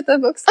 I think that the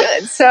book's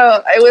good.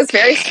 So it was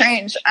very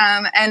strange.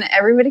 And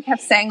everybody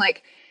kept saying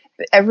like,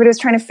 everybody was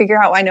trying to figure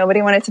out why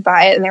nobody wanted to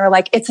buy it. And they were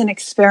like, it's an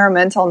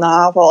experimental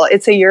novel.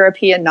 It's a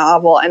European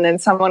novel. And then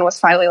someone was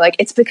finally like,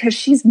 it's because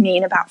she's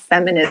mean about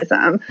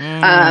feminism.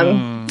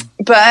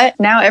 But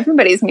now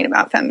everybody's mean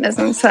about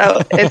feminism,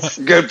 so it's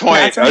good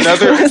point.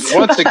 Another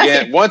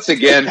once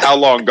again, How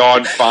Long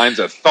Gone finds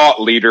a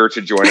thought leader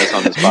to join us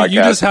on this podcast.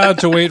 You just had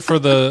to wait for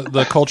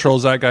the cultural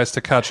zeitgeist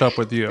to catch up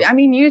with you. I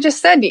mean, you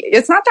just said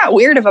it's not that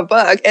weird of a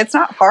book. It's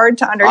not hard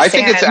to understand. I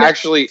think it's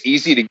actually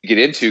easy to get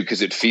into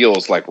because it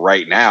feels like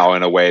right now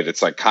in a way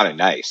that's like kind of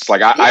nice.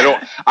 Like I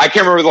can't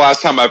remember the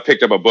last time I've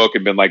picked up a book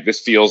and been like, this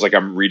feels like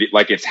I'm reading,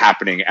 like it's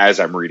happening as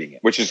I'm reading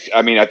it, which is,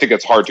 I mean, I think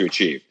that's hard to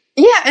achieve.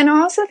 Yeah, and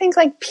I also think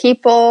like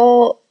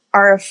people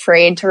are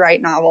afraid to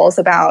write novels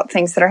about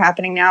things that are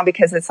happening now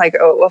because it's like,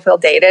 oh, it will feel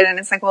dated. And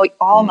it's like, well,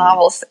 all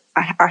novels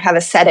have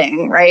a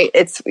setting, right?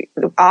 It's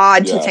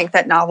odd to think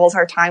that novels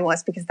are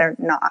timeless because they're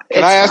not.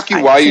 Can I ask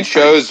you why you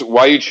chose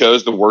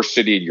the worst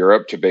city in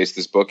Europe to base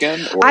this book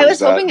in? I was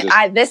hoping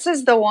this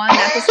is the one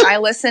I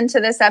listened to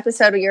this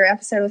episode, your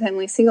episode with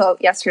Emily Siegel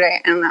yesterday,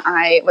 and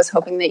I was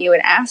hoping that you would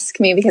ask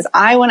me because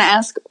I want to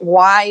ask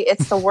why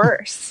it's the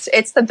worst.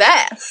 It's the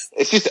best.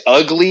 It's just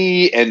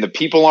ugly, and the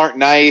people aren't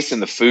nice,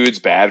 and the food's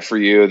bad for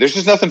you. There's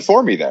just nothing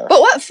for me there.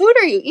 But what food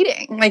are you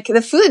eating? Like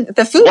the food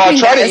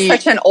is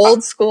such an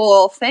old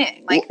school thing.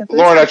 Like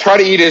Lauren, I try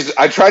to eat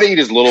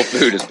as little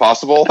food as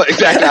possible.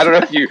 Exactly. I don't know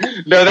if you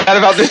know that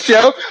about this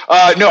show.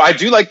 No, I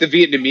do like the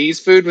Vietnamese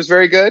food was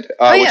very good,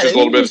 which is a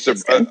little bit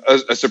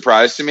of a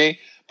surprise to me.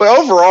 But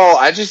overall,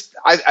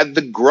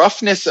 the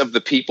gruffness of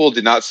the people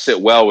did not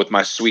sit well with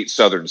my sweet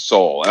Southern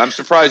soul, and I'm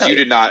surprised you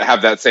did not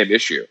have that same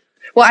issue.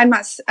 Well,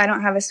 I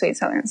don't have a sweet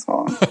Southern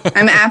soul.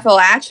 I'm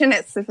Appalachian.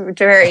 It's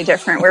very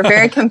different. We're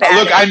very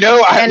combative. I know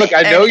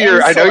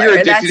you're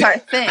addicted. That's our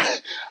thing.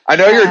 I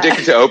know you're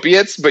addicted to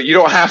opiates, but you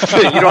don't have to.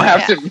 You don't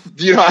have to.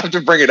 You don't have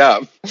to bring it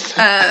up.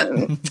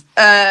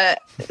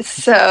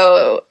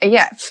 So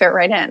yeah, fit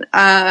right in.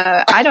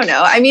 I don't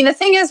know. I mean, the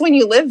thing is, when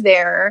you live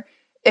there,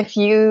 if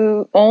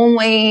you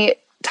only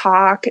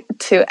talk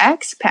to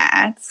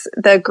expats,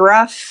 the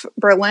gruff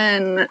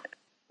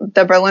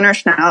the Berliner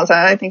Schnauze,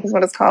 I think is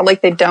what it's called.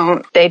 Like they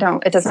don't,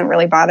 it doesn't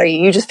really bother you.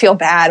 You just feel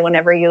bad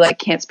whenever you like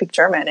can't speak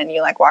German and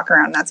you like walk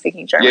around not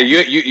speaking German.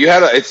 Yeah. You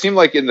had it seemed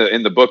like in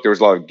the book, there was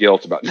a lot of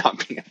guilt about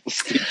not being able to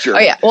speak German.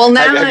 Oh yeah. Well,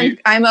 now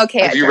I'm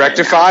okay. Have you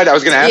rectified? I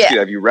was going to ask you,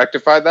 have you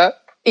rectified that?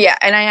 Yeah,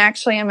 and I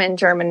actually am in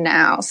German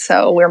now,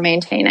 so we're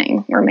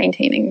maintaining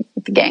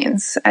the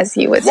gains, as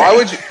you would say. Why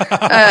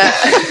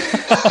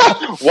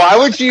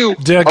would you?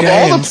 Of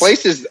all the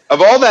places,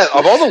 of all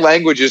the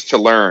languages to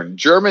learn,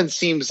 German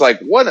seems like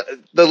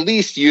the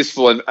least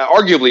useful and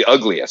arguably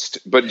ugliest.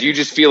 But do you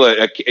just feel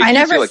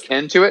feel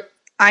akin to it?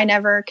 I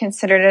never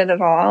considered it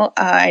at all.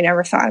 I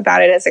never thought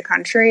about it as a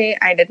country.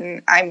 I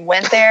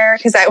went there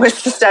because I was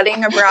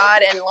studying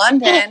abroad in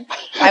London.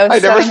 I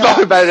never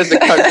thought about it as a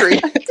country.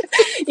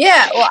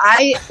 Yeah, well,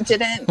 I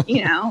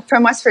didn't,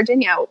 from West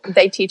Virginia,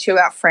 they teach you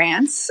about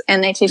France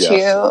and they teach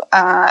you,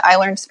 I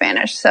learned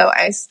Spanish. So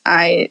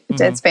I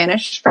did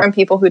Spanish from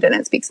people who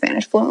didn't speak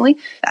Spanish fluently.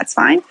 That's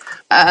fine.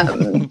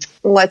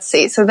 Let's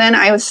see. So then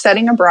I was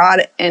studying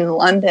abroad in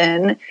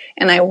London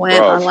and I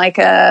went on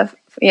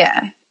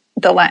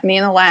me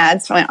and the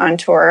lads went on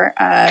tour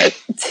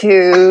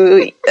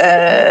to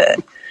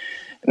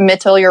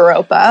Mittel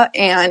Europa,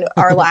 and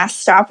our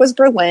last stop was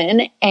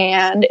Berlin.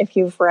 And if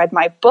you've read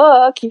my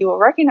book, you will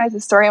recognize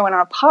the story. I went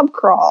on a pub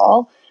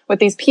crawl with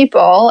these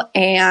people,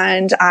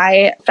 and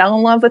I fell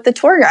in love with the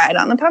tour guide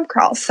on the pub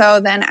crawl. So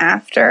then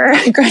after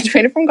I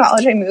graduated from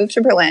college, I moved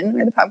to Berlin,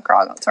 where the pub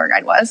crawl tour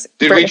guide was.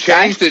 Did we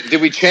change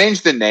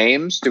the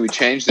names? Did we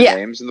change the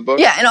names in the book?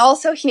 Yeah, and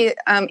also he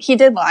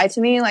did lie to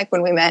me. Like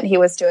when we met, he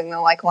was doing the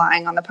like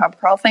lying on the pub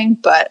crawl thing.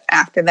 But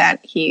after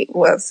that, he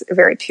was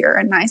very pure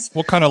and nice.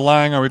 What kind of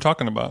lying are we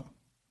talking about?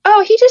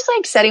 Oh, he just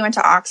like said he went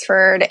to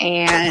Oxford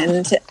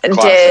and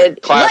Classic.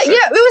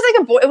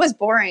 It was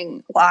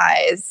boring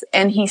lies.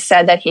 And he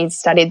said that he'd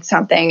studied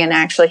something and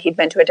actually he'd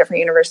been to a different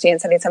university and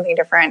studied something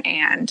different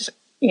and,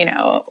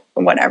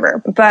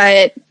 whatever.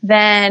 But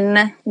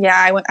then,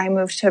 I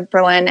moved to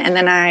Berlin and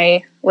then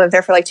I lived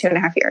there for like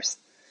 2.5 years.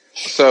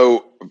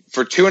 So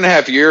for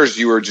 2.5 years,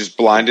 you were just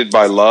blinded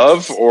by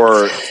love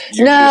or?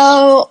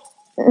 No,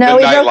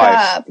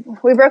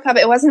 we broke up.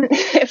 It wasn't,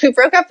 we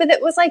broke up, but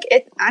it was like,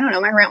 I don't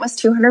know. My rent was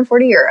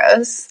 240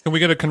 euros. Can we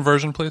get a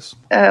conversion, please?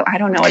 I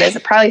don't know what is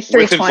it. Probably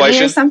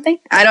 320 or something.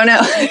 I don't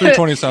know.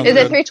 320 sounds Is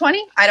good. it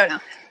 320? I don't know.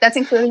 That's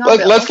including all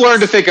bills. Let's learn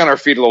to think on our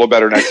feet a little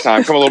better next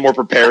time. Come a little more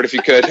prepared if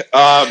you could.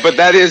 But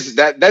that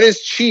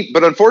is cheap.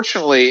 But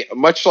unfortunately,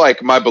 much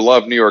like my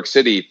beloved New York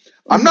City,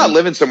 I'm not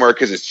living somewhere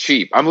because it's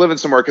cheap. I'm living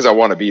somewhere because I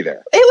want to be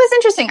there. It was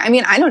interesting. I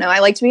mean, I don't know. I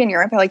like to be in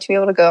Europe. I like to be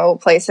able to go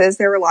places.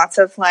 There were lots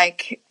of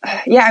I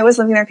was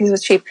living there because it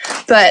was cheap,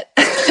 but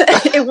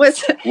it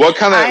was. What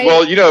kind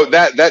of?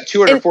 That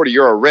 240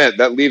 euro rent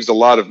that leaves a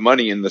lot of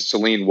money in the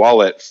Celine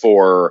wallet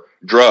for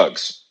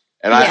drugs,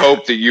 and I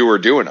hope that you were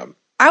doing them.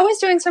 I was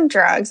doing some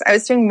drugs. I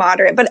was doing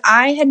moderate, but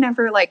I had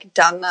never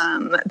done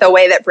them the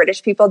way that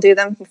British people do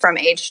them from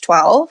age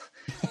 12.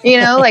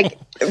 Like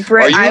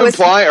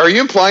are you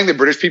implying that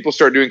British people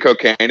start doing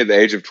cocaine at the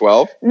age of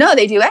 12? No,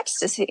 they do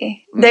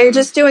ecstasy. Mm-hmm. They're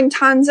just doing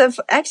tons of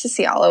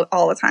ecstasy all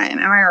the time.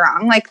 Am I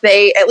wrong? Like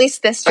at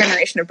least this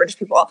generation of British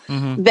people,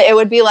 it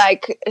would be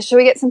like, should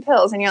we get some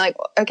pills? And you're like,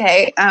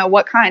 okay,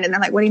 what kind? And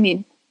they're like, what do you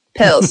mean?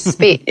 Pills,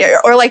 speed,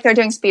 or like they're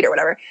doing speed or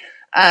whatever.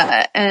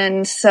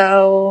 And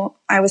so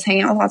I was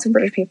hanging out with lots of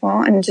British people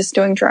and just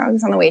doing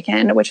drugs on the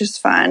weekend, which is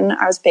fun.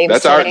 I was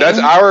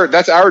babysitting.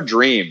 That's our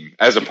dream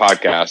as a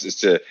podcast, is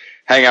to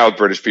hang out with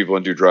British people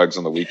and do drugs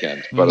on the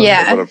weekend. But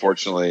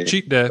unfortunately,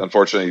 cheat day.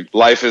 Unfortunately,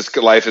 life has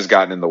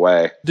gotten in the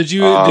way. Did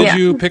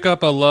you pick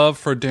up a love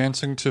for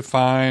dancing to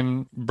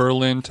fine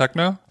Berlin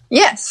techno?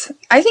 Yes,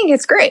 I think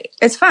it's great.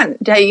 It's fun.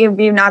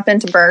 You've not been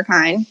to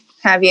Berghain,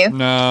 have you?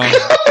 No.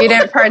 You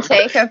didn't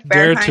partake of Berghain?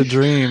 Dare to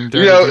dream.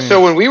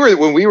 So when we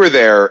were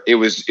there, it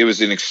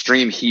was an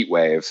extreme heat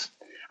wave.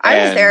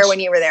 I was there when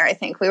you were there. I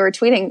think we were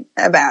tweeting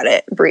about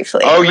it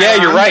briefly. Oh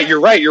yeah, you're right.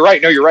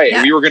 No, you're right.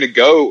 Yeah. We were going to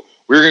go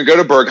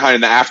to Berghain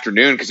in the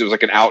afternoon because it was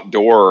like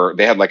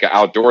they had like an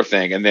outdoor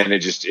thing, and then it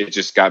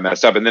just got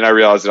messed up. And then I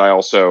realized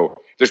that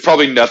there's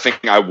probably nothing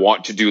I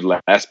want to do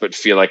less, but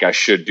feel like I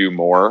should do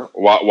more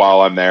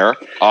while I'm there.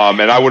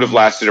 And I would have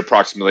lasted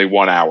approximately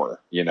 1 hour,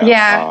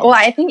 Yeah. Well,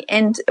 I think,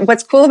 and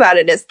what's cool about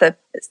it is the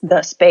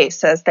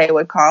space, as they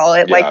would call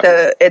it.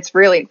 Yeah. It's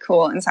really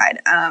cool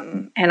inside.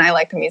 And I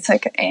like the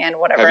music and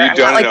whatever.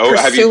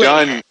 Have you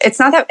done?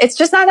 It's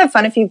just not that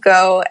fun if you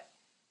go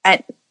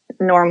at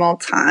normal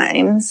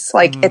times.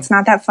 Like it's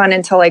not that fun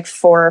until like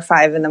 4 or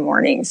 5 in the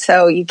morning.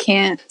 So you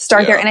can't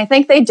start there. And I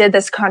think they did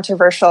this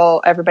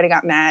controversial, everybody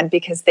got mad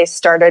because they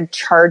started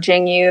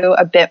charging you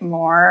a bit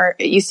more.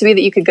 It used to be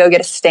that you could go get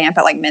a stamp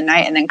at like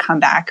midnight and then come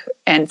back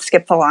and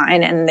skip the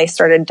line. And they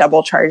started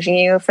double charging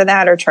you for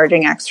that, or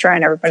charging extra,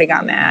 and everybody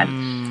got mad.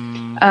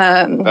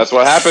 That's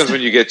what happens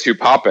when you get too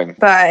popping.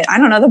 But I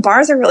don't know. The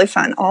bars are really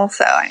fun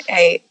also.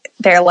 I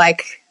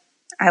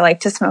like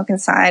to smoke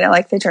inside. I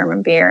like the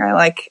German beer. I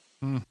like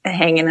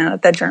hanging out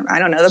at the German. I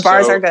don't know. The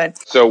bars are good.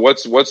 So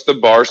what's the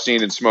bar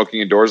scene and smoking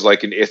indoors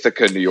like in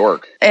Ithaca, New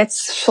York?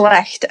 It's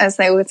schlecht, as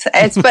they would say.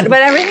 But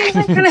everything's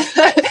like kind of.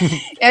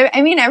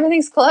 I mean,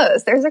 everything's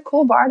closed. There's a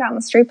cool bar down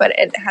the street, but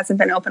it hasn't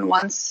been open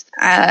once.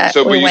 But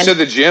you said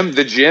the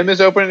gym is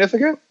open in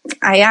Ithaca?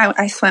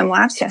 I swam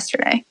laps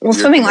yesterday. Well,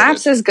 swimming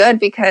laps is good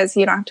because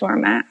you don't have to wear a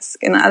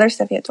mask, and the other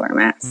stuff you have to wear a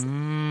mask.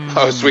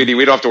 Oh, sweetie,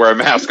 we don't have to wear a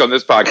mask on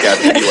this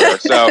podcast anywhere,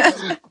 so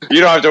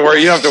you don't have to worry.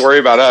 You don't have to worry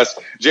about us.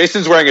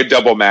 Jason's wearing a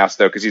double mask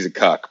though because he's a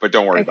cuck, but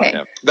don't worry about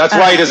him. That's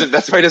why he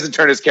doesn't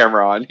turn his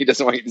camera on. He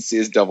doesn't want you to see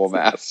his double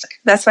mask.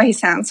 That's why he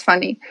sounds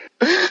funny.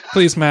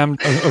 Please, ma'am,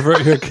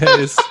 avert your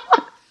gaze.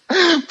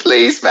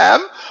 Please,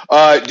 ma'am.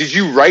 Did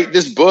you write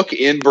this book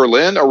in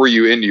Berlin, or were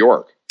you in New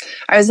York?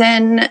 I was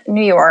in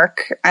New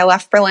York. I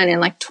left Berlin in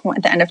like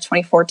the end of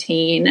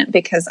 2014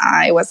 because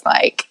I was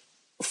like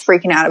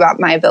freaking out about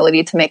my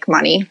ability to make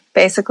money,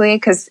 basically,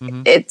 because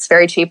it's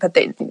very cheap, but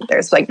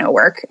there's like no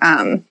work.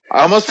 I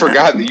almost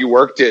forgot that you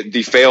worked at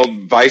the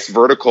failed Vice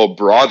Vertical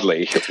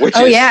Broadly, which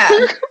is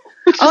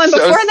and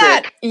before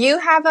that, you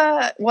have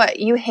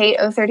you hate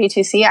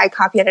O32C. I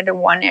copied it in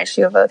one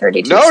issue of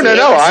O32C. No.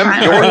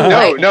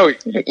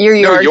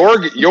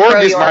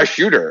 Jorg is my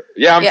shooter.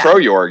 Yeah, I'm pro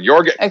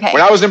Jorg. Okay.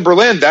 When I was in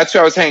Berlin, that's who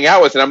I was hanging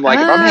out with, and I'm like,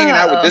 if I'm hanging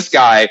out with this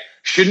guy,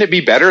 shouldn't it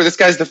be better? This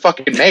guy's the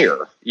fucking mayor.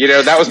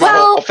 That was my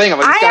whole thing. I'm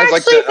like, this guy's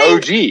like the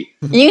OG.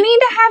 You need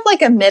to have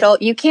like a middle.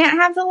 You can't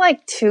have the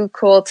like too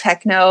cool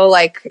techno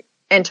like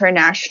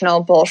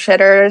international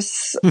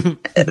bullshitters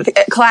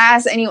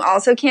class, and you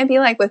also can't be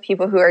like with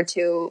people who are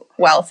too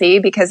wealthy,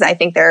 because I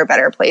think there are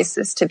better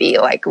places to be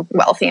like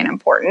wealthy and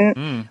important.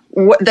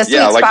 The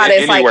sweet spot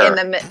is like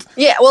in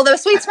the the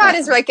sweet spot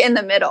is like in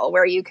the middle,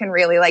 where you can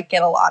really like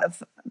get a lot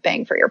of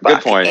bang for your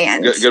buck. Good point.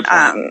 And, good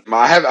point.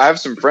 I have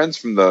some friends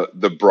from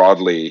the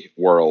Broadly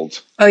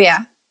world. Oh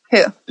yeah,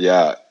 who?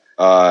 Yeah,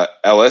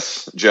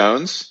 Ellis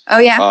Jones. Oh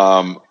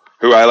yeah.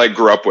 Who I like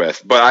grew up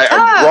with, but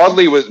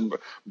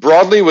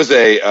Broadly was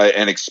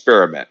an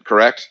experiment,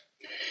 correct?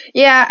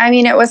 Yeah, I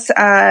mean, it was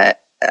a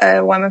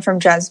woman from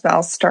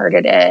Jezebel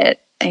started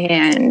it,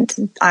 and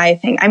I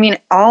think,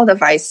 all the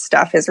Vice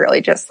stuff is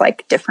really just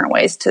like different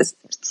ways to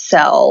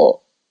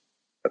sell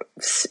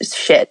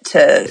shit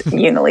to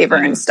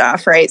Unilever and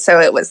stuff, right? So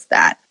it was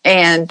that.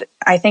 And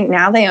I think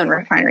now they own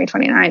Refinery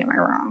 29. Am I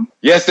wrong?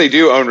 Yes, they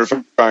do own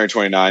Refinery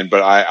 29,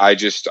 but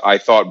I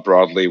thought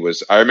Broadly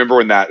was, I remember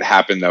when that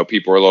happened though,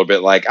 people were a little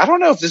bit like, I don't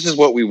know if this is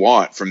what we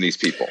want from these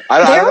people. I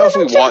don't know if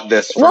we want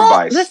this from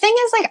Vice. The thing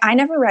is, like, I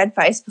never read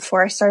Vice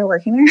before I started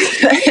working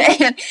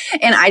there.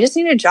 and I just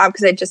needed a job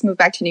because I just moved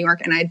back to New York,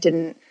 and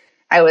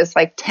I was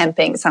like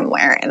temping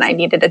somewhere and I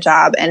needed a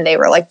job, and they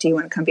were like, do you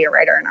want to come be a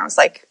writer? And I was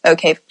like,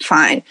 okay,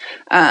 fine.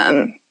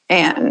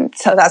 And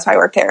so that's why I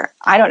worked there.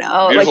 I don't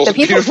know.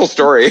 Beautiful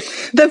story.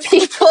 The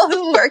people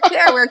who worked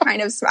there were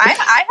kind of, I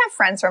have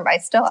friends from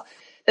Vice still.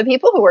 The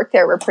people who worked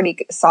there were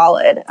pretty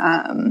solid,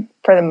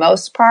 for the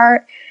most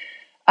part.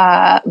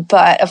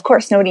 But of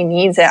course nobody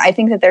needs it. I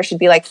think that there should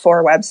be like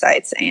 4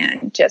 websites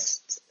and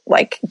just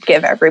like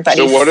give everybody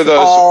so what are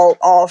those,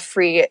 all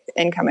free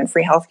income and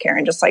free healthcare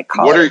and just like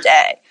call it a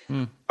day.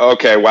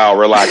 Okay, wow,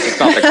 relax. It's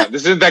not that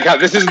this isn't that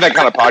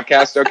kind of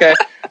podcast, okay?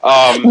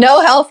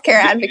 No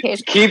healthcare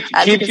advocacy.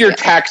 Keep your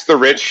tax the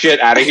rich shit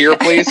out of here,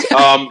 please.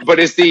 But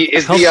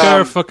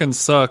healthcare fucking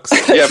sucks.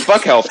 Yeah,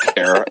 fuck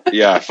healthcare.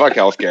 Yeah, fuck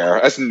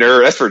healthcare. That's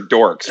That's for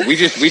dorks.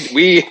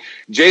 We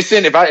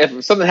Jason,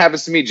 if something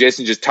happens to me,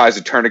 Jason just ties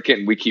a tourniquet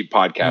and we keep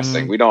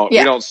podcasting. We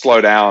don't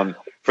slow down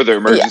for the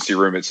emergency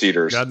room at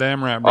Cedars.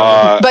 Goddamn right,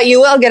 bro. But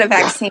you will get a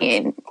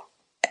vaccine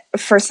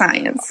for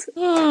science.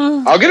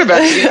 I'll get a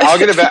vaccine.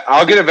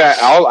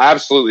 I'll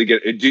absolutely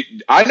get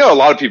it. I know a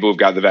lot of people who've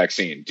gotten the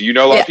vaccine. Do you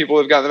know a lot of people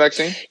who've gotten the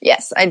vaccine?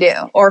 Yes, I do.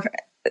 Or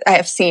I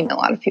have seen a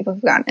lot of people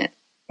who've gotten it.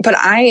 But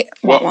I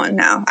want one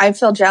now. I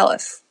feel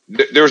jealous.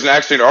 There was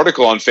actually an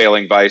article on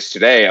Failing Vice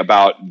today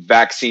about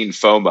vaccine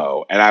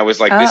FOMO. And I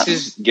was like, this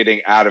is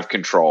getting out of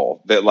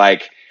control. That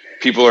like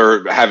people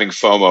are having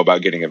FOMO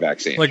about getting a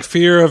vaccine. Like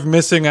fear of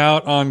missing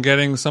out on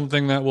getting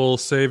something that will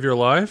save your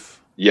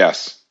life?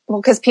 Yes. Well,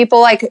 because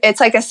people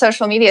it's like a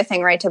social media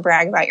thing, right? To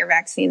brag about your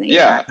vaccine.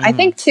 I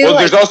think too. Well,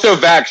 there's also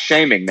vax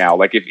shaming now.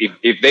 Like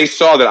if they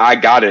saw that I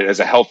got it as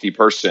a healthy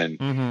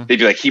person, they'd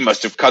be like, he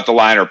must have cut the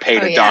line or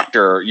paid a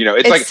doctor. You know,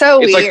 it's like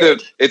so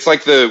weird. It's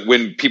like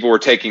when people were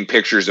taking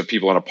pictures of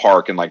people in a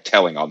park and like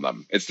telling on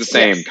them. It's the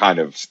same kind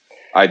of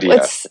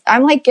idea.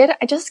 I'm like,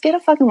 just get a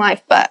fucking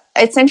life. But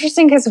it's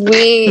interesting because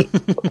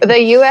the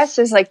U.S.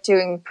 is like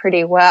doing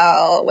pretty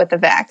well with the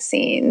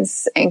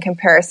vaccines in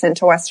comparison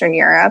to Western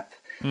Europe.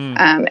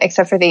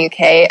 Except for the UK,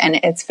 and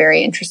it's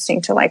very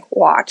interesting to like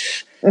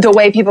watch the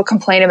way people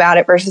complain about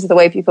it versus the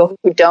way people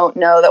who don't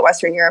know that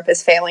Western Europe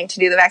is failing to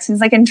do the vaccines.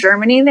 Like in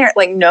Germany, they're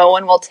like no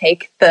one will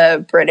take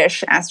the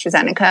British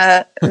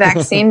AstraZeneca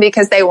vaccine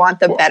because they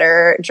want the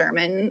better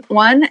German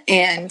one,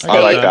 and I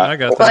like that. I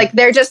got that. Like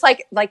they're just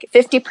like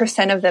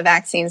 50% of the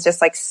vaccines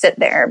just like sit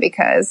there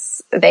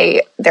because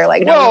they're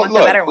like no, we want the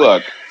better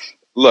one.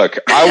 Look,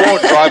 I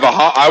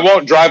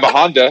won't drive a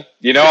Honda.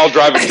 You know, I'll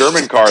drive a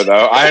German car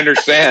though. I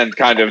understand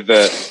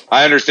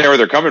where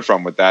they're coming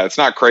from with that. It's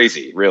not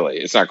crazy, really.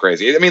 It's not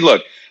crazy. I mean,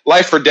 look,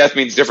 life or death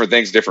means different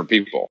things to different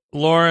people.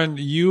 Lauren,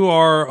 you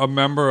are a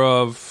member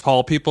of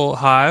Tall People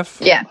Hive.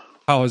 Yeah.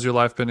 How has your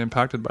life been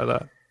impacted by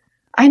that?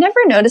 I never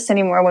notice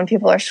anymore when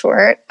people are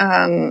short.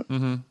 But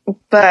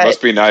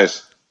must be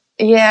nice.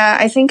 Yeah,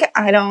 I think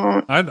I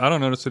don't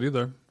notice it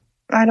either.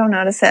 I don't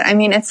notice it. I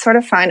mean, it's sort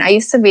of fun. I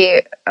used to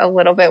be a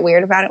little bit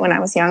weird about it when I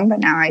was young, but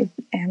now I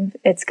am.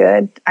 It's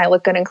good. I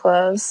look good in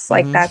clothes.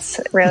 Like that's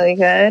really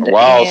good.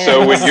 Wow. And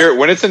so when you're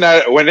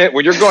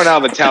going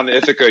out in the town of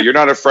Ithaca, you're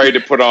not afraid to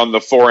put on the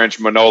 4-inch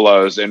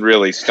Manolos and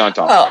really stunt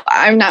on. Oh,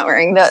 I'm not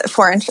wearing the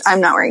 4-inch. I'm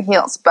not wearing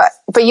heels, but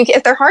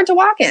if they're hard to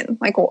walk in,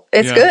 like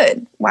it's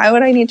good. Why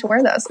would I need to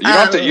wear those? You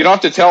don't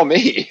have to tell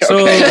me.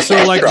 Okay?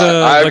 So like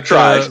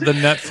the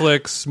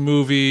Netflix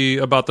movie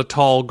about the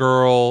tall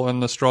girl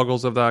and the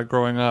struggles of that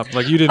growing up.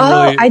 Like you didn't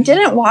really. I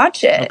didn't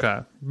watch it. Okay,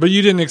 but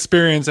you didn't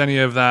experience any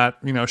of that,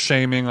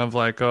 shaming of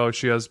like, oh,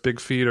 she has big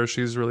feet or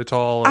she's really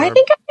tall. Or... I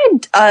think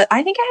I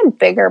had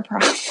bigger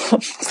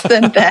problems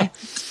than that.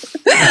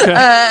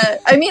 Okay.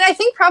 I mean, I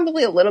think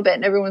probably a little bit.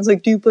 And everyone's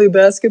like, "Do you play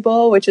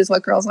basketball?" Which is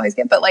what girls always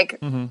get. But like,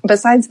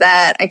 besides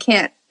that, I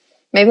can't.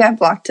 Maybe I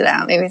blocked it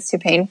out. Maybe it's too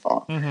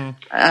painful.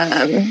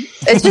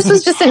 It just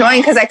was just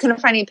annoying because I couldn't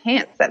find any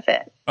pants that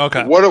fit.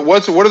 Okay. What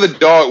are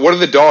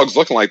the dogs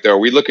looking like though? Are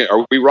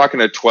we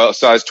rocking a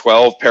size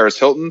 12 Paris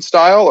Hilton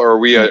style, or are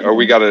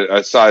we got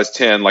a size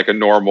 10 like a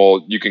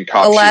normal you can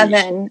cop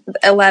 11. Shoes?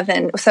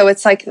 11. So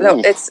it's like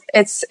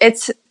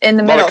it's in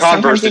the middle. A lot of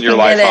Converse in your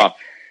life, huh?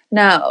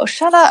 No,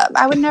 shut up.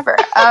 I would never.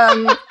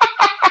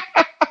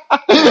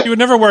 You would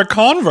never wear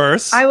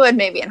Converse. I would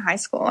maybe in high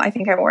school. I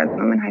think I wore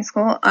them in high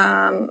school.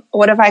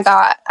 What have I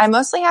got? I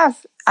mostly have,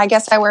 I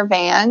guess I wear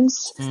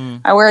Vans.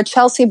 I wear a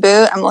Chelsea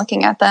boot. I'm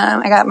looking at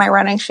them. I got my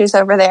running shoes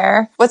over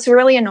there. What's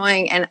really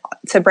annoying, and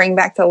to bring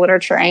back the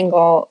literature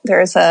angle,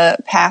 there's a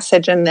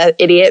passage in The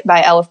Idiot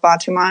by Elif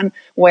Batuman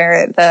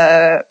where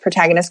the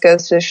protagonist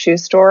goes to a shoe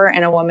store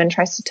and a woman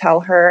tries to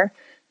tell her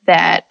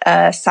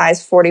that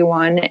size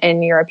 41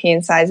 in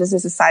European sizes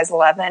is a size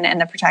 11, and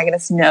the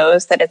protagonist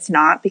knows that it's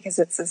not because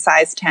it's a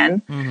size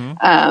 10.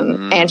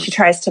 And she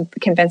tries to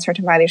convince her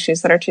to buy these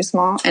shoes that are too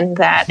small, and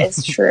that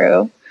is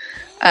true.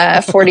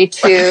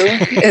 42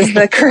 is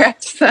the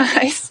correct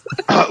size.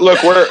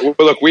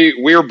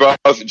 We're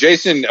both.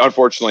 Jason,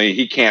 unfortunately,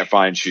 he can't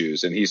find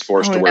shoes, and he's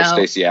forced to wear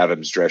Stacey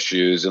Adams dress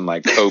shoes and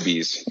like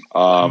Kobe's.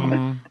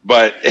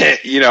 But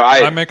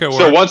I make it work.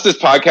 So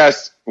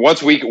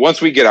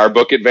once we get our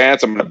book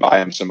advance, I'm going to buy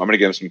him I'm going to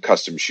get him some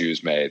custom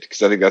shoes made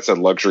because I think that's a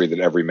luxury that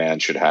every man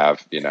should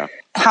have.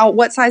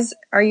 What size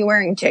are you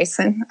wearing,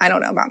 Jason? I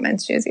don't know about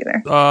men's shoes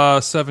either.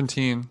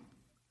 17.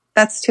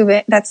 That's too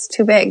big. That's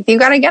too big. You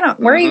got to get them.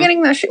 Where are you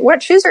getting the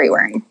what shoes are you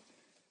wearing?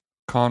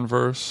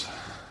 Converse.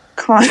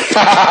 Options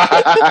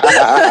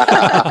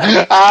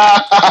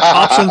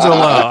are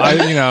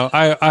low.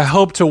 I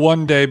hope to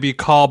one day be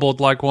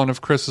cobbled like one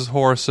of Chris's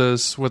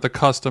horses with a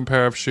custom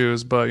pair of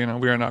shoes, but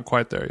we are not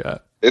quite there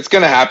yet. It's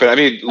going to happen. I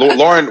mean,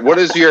 Lauren, what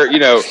is your,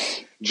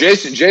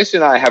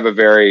 Jason and I have a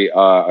very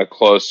a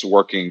close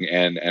working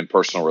and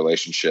personal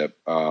relationship.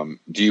 Do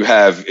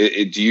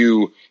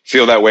you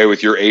feel that way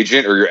with your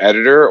agent or your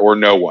editor, or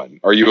no one?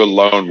 Are you a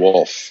lone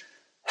wolf?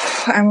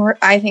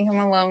 I think I'm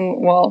a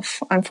lone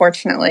wolf,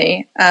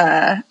 unfortunately.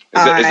 Is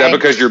that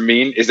because you're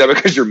mean? Is that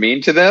because you're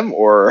mean to them,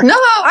 or? No,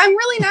 I'm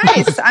really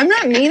nice. I'm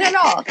not mean at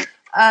all.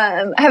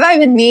 Have I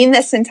been mean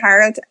this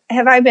entire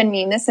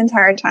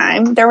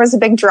time? There was a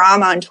big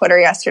drama on Twitter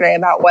yesterday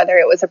about whether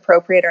it was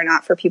appropriate or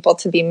not for people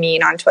to be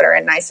mean on Twitter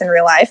and nice in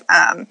real life.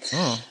 I'm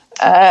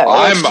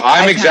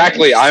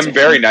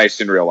very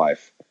nice in real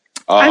life.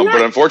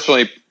 But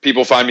unfortunately,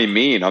 people find me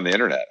mean on the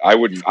internet. I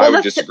would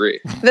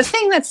disagree. The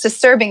thing that's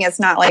disturbing is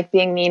not like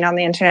being mean on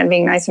the internet and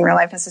being nice in real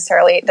life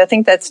necessarily. The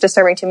thing that's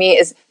disturbing to me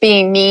is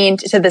being mean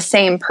to the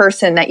same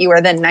person that you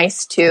are then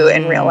nice to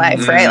in real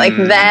life, right? Like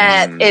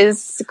that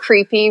is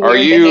creepy, weird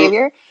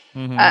behavior.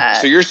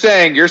 So you're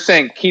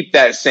saying keep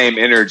that same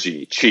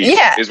energy, Chief,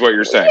 is what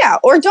you're saying. Yeah,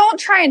 or don't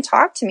try and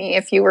talk to me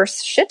if you were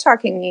shit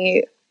talking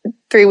me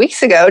 3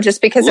 weeks ago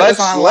just because it was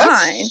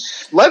online.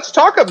 Let's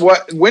talk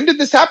about when did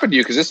this happen to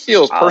you? Because this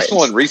feels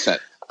personal and recent.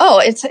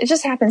 It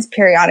just happens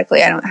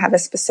periodically. I don't have a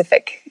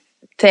specific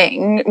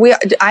thing.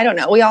 I don't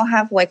know. We all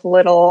have like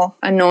little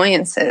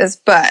annoyances,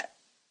 but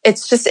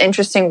it's just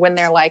interesting when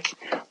they're like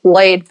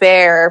laid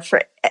bare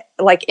for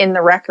like in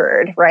the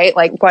record, right?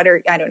 Like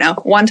I don't know.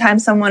 One time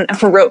someone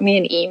wrote me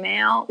an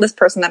email. This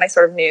person that I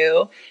sort of knew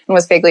and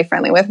was vaguely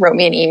friendly with wrote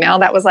me an email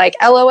that was like,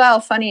 LOL,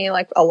 funny,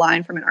 like a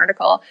line from an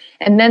article.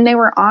 And then they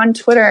were on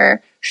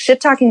Twitter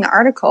shit talking the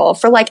article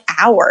for like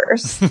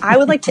hours. I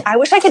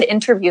wish I could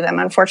interview them.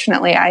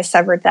 Unfortunately, I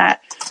severed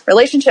that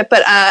relationship,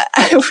 but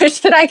I wish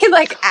that I could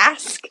like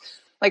ask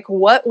like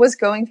what was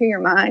going through your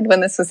mind when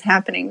this was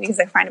happening, because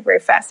I find it very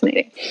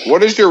fascinating.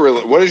 What is your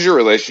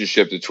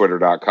relationship to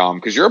Twitter.com?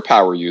 Because you're a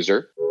power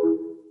user.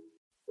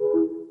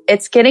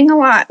 It's getting a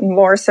lot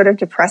more sort of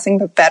depressing,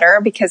 but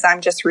better, because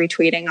I'm just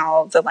retweeting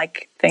all of the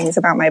like things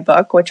about my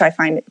book, which I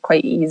find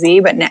quite easy.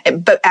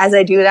 But as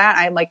I do that,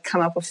 I like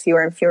come up with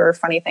fewer and fewer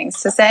funny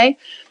things to say,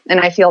 and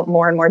I feel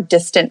more and more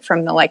distant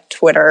from the like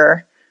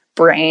Twitter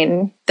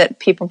brain that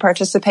people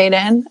participate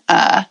in.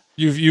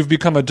 You've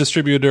become a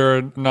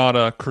distributor, not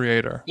a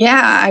creator. Yeah,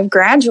 I've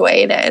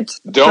graduated.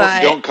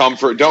 Don't come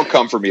for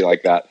me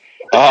like that.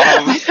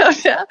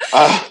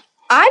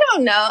 I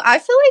don't know. I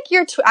feel like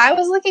I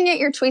was looking at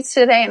your tweets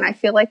today, and I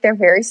feel like they're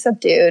very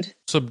subdued.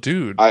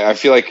 I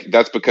feel like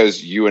that's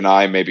because you and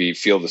I maybe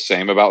feel the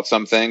same about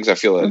some things. I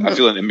feel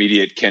an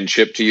immediate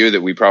kinship to you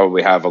that we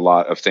probably have a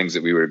lot of things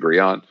that we would agree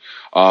on.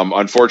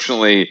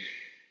 Unfortunately,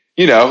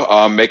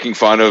 making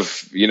fun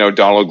of,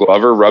 Donald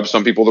Glover rubs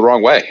some people the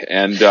wrong way.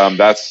 And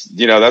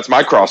that's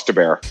my cross to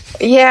bear.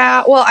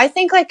 Yeah. Well, I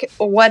think like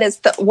what is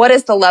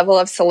the level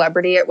of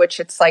celebrity at which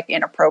it's like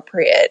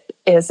inappropriate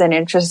is an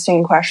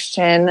interesting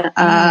question.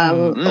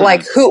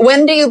 Like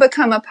when do you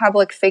become a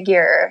public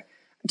figure?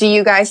 Do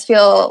you guys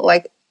feel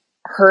like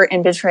hurt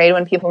and betrayed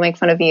when people make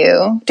fun of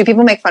you? Do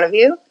people make fun of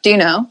you? Do you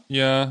know?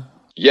 Yeah.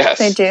 Yes.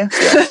 They do.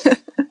 Yes.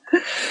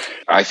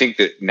 I think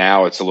that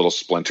now it's a little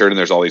splintered, and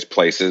there's all these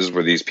places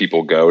where these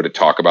people go to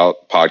talk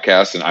about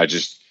podcasts, and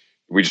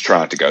we just try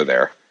not to go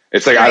there.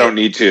 It's like, right. I don't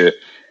need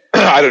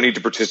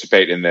to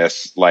participate in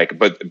this. Like,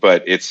 but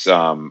it's,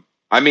 I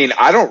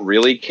don't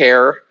really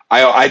care.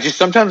 I just,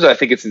 sometimes I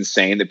think it's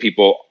insane that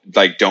people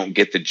like don't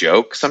get the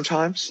joke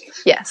sometimes.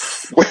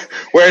 Yes.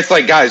 Where it's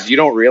like, guys, you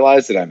don't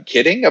realize that I'm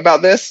kidding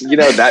about this.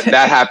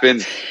 That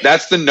happens.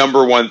 That's the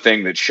number one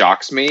thing that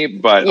shocks me.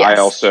 But yes. I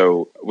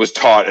also was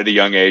taught at a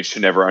young age to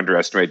never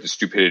underestimate the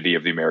stupidity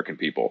of the American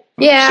people.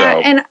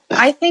 Yeah. And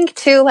I think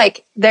too,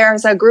 like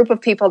there's a group of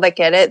people that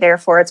get it.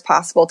 Therefore it's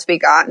possible to be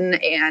gotten.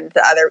 And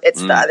the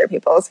other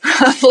people's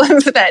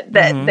problems that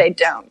they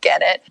don't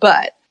get it.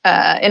 But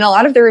in a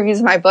lot of the reviews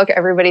of my book,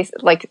 everybody's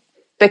like,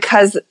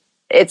 because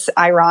it's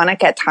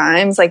ironic at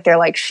times, like they're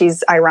like,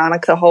 she's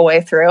ironic the whole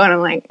way through. And I'm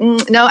like,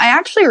 no, I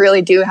actually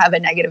really do have a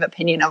negative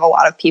opinion of a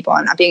lot of people.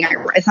 I'm not being,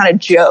 it's not a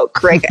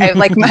joke. Right? I'm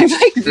like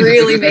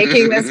really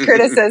making this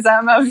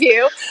criticism of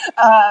you.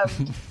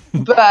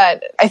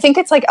 But I think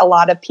it's like a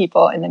lot of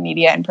people in the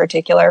media in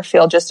particular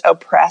feel just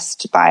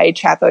oppressed by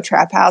Chapo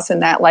Trap House,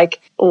 and that like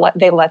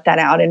they let that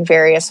out in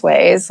various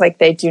ways. Like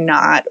they do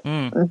not,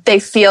 they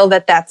feel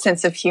that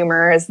sense of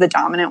humor is the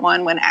dominant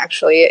one, when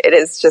actually it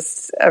is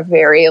just a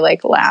very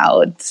like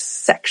loud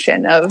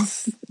section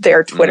of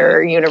their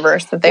Twitter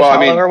universe that they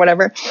follow or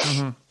whatever.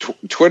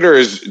 Twitter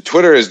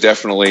is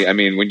definitely,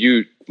 when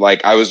you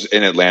like, I was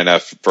in Atlanta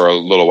for a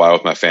little while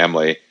with my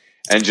family.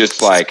 And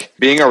just like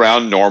being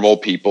around normal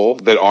people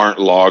that aren't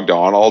logged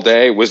on all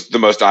day was the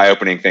most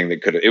eye-opening thing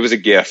that it was a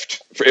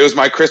gift. It was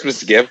my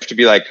Christmas gift to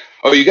be like,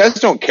 oh, you guys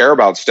don't care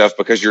about stuff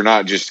because you're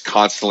not just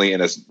constantly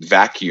in a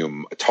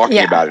vacuum talking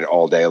about it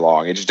all day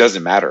long. It just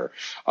doesn't matter.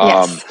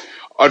 Yes.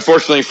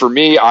 unfortunately for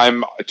me,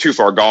 I'm too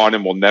far gone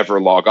and will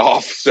never log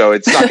off. So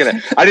it's not going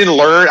to, I didn't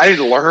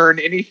learn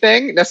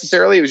anything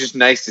necessarily. It was just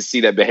nice to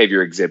see that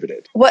behavior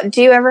exhibited. What,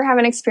 do you ever have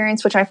an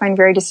experience, which I find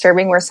very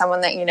disturbing, where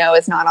someone that you know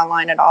is not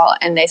online at all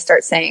and they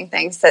start saying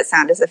things that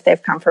sound as if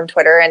they've come from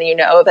Twitter, and you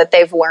know that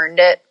they've learned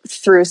it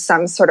through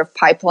some sort of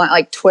pipeline,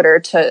 like Twitter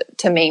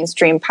to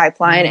mainstream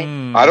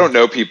pipeline? I don't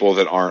know people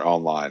that aren't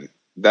online.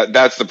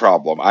 That's the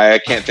problem. I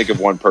can't think of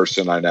one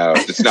person I know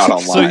that's not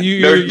online. So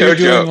you're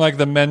doing like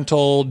the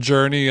mental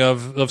journey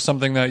of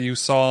something that you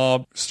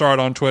saw start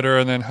on Twitter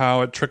and then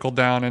how it trickled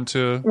down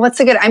into...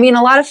 I mean,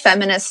 a lot of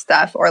feminist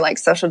stuff or like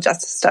social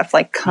justice stuff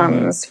like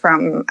comes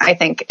from, I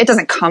think, it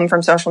doesn't come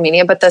from social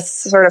media, but the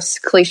sort of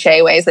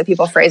cliche ways that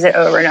people phrase it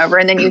over and over.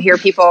 And then you hear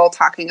people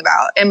talking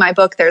about, in my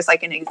book, there's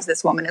like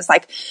this woman is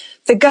like,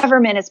 the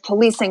government is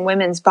policing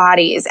women's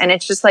bodies. And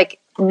it's just like,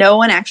 no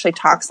one actually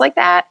talks like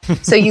that.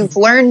 So you've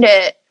learned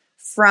it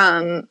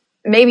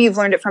maybe you've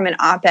learned it from an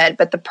op-ed,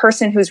 but the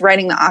person who's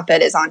writing the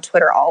op-ed is on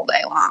Twitter all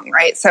day long,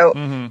 right? So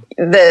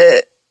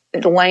the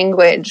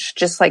language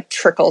just like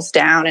trickles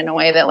down in a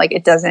way that like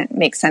it doesn't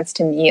make sense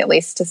to me, at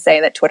least, to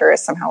say that Twitter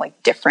is somehow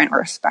like different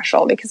or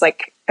special, because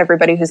like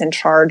everybody who's in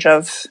charge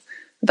of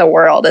the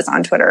world is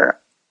on Twitter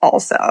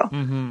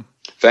also.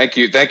 Thank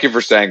you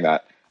for saying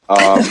that.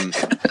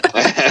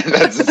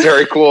 That's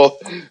very cool.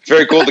 It's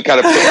very cool to kind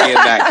of put me in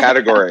that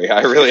category.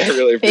 I really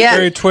appreciate it.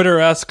 Very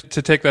Twitter-esque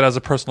to take that as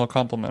a personal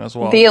compliment as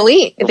well. The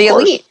elite.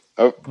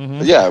 Oh,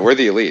 yeah, we're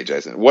the elite,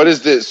 Jason. What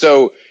is this?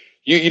 So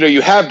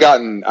you have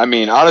gotten, I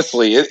mean,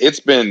 honestly, it's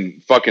been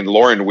fucking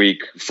Lauren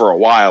week for a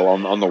while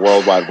on the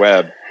World Wide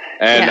Web.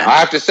 And I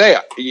have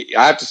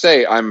to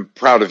say, I'm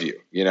proud of you.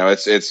 You know,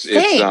 it's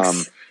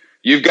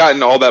you've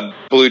gotten all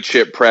that blue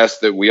chip press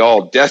that we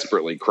all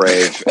desperately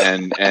crave.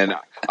 And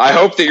I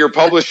hope that your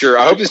publisher,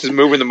 I hope this is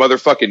moving the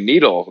motherfucking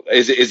needle.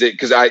 Is it,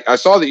 because I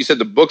saw that you said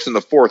the book's in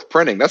the 4th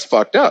printing. That's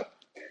fucked up.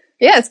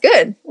 Yeah, it's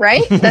good,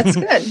 right? That's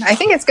good. I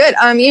think it's good.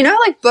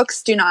 Like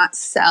books do not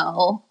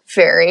sell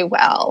very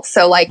well.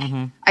 So like,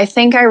 I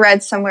think I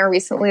read somewhere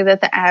recently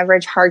that the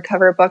average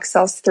hardcover book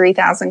sells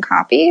 3,000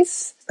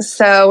 copies.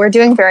 So we're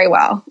doing very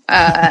well.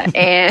 But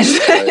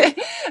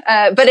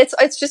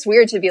it's just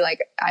weird to be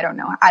like, I don't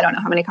know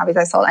how many copies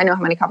I sold. I know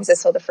how many copies I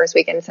sold the first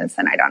weekend. Since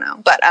then, I don't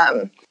know. But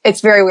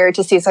it's very weird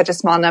to see such a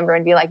small number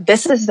and be like,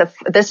 this is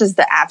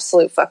the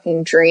absolute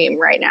fucking dream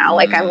right now.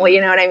 Like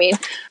you know what I mean?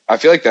 I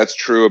feel like that's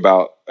true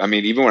about, I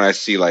mean, even when I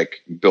see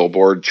like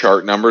Billboard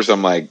chart numbers,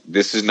 I'm like,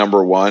 this is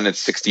number one. It's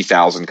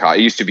 60,000 copies.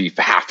 It used to be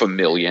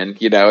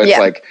 500,000, you know, it's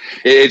like,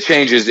 it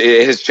changes.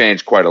 It has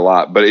changed quite a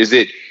lot, but is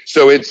it,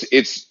 so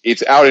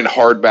it's out in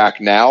hardback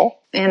now?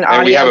 And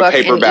we have a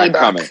paperback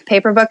coming.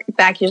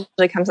 Paperback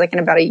usually comes like in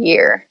about a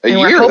year. A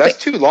year? That's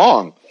too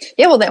long.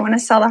 Yeah, well, they want to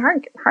sell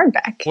the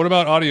hardback. What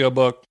about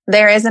audiobook?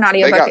 There is an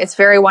audiobook. It's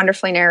very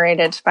wonderfully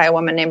narrated by a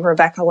woman named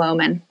Rebecca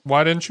Lohman.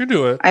 Why didn't you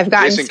do it?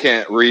 Jason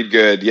can't read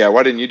good. Yeah,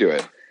 why didn't you do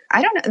it?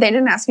 I don't know. They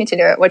didn't ask me to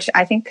do it, which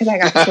I think because I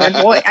got this weird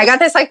voice. I got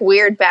this like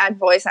weird bad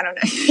voice. I don't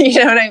know. You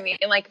know what I mean?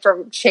 Like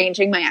from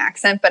changing my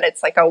accent, but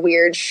it's like a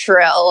weird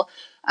shrill.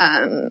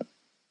 I'm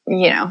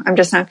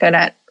just not good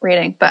at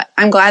reading, but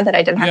I'm glad that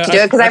I didn't have to do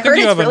it because I've heard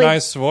you it's have a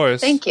nice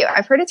voice. Thank you.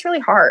 I've heard it's really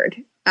hard.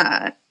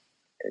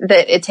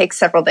 That it takes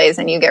several days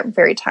and you get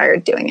very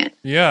tired doing it.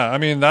 Yeah, I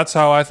mean that's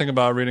how I think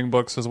about reading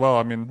books as well.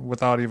 I mean,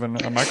 without even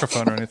a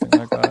microphone or anything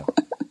like that.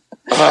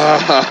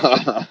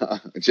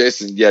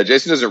 Jason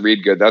doesn't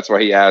read good. That's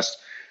why he asked.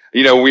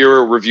 You know, we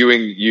were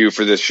reviewing you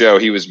for this show.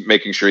 He was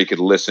making sure he could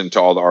listen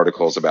to all the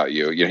articles about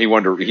you. You know, he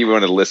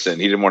wanted to listen.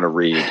 He didn't want to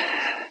read.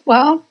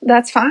 Well,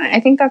 that's fine. I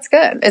think that's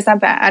good. Is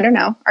that bad? I don't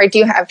know. Or do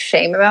you have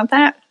shame about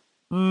that?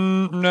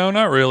 No,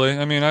 not really.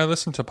 I mean, I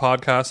listen to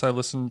podcasts. I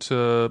listen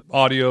to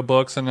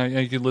audiobooks, and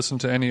I could listen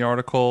to any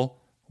article.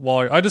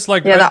 I just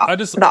like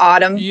the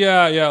Autumn.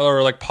 Yeah,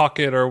 or like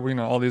Pocket, or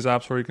all these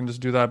apps where you can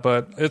just do that.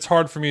 But it's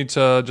hard for me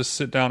to just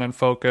sit down and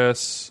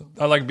focus.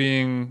 I like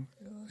being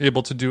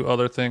able to do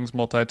other things,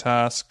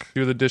 multitask,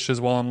 do the dishes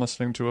while I'm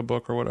listening to a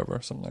book or whatever,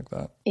 something like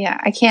that. Yeah,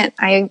 I can't.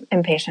 I'm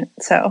impatient,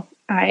 so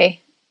I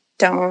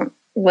don't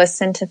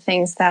listen to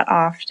things that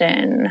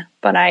often,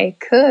 but I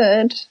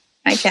could.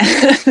 I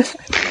can.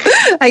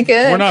 I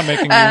could. We're not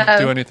making you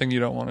do anything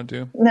you don't want to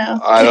do. No,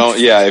 I don't.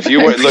 Yeah, if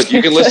you look,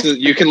 you can listen.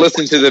 You can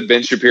listen to the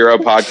Ben Shapiro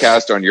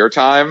podcast on your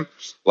time.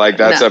 Like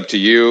that's up to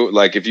you.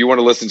 Like if you want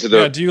to listen to the.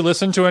 Yeah, do you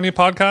listen to any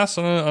podcasts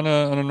on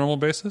a normal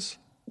basis?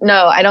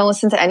 No, I don't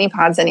listen to any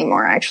pods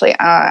anymore. Actually,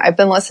 I've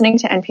been listening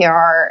to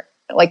NPR.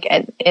 Like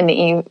in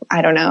the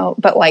I don't know,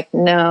 but like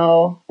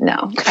no,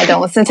 I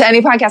don't listen to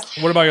any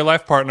podcast. What about your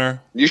life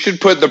partner? You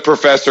should put the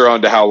professor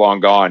on to How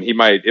Long Gone. It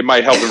might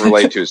help him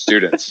relate to his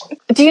students.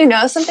 Do you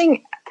know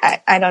something?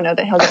 I don't know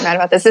that he'll get mad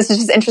about this. This is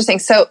just interesting.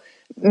 So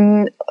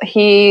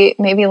he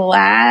maybe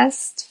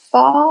last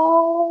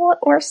fall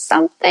or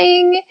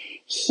something,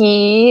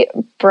 he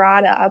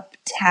brought up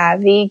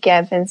Tavi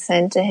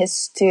Gevinson to his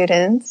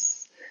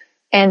students,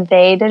 and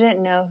they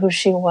didn't know who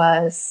she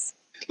was.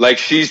 Like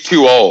she's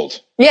too old.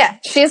 Yeah,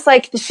 she's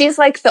like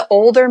the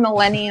older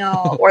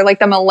millennial or like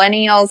the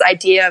millennials'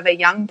 idea of a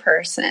young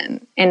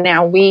person, and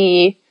now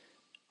we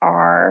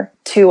are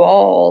too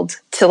old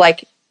to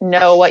like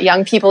know what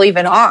young people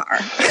even are.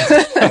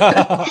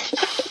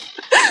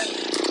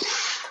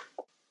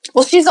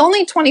 Well, she's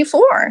only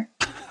 24.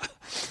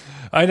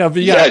 I know,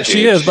 but yeah,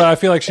 she is. But I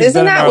feel like she's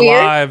been in our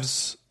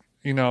lives,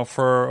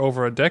 for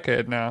over a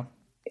decade now.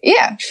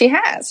 Yeah, she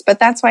has, but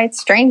that's why it's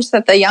strange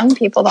that the young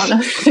people don't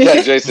know.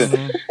 Yeah,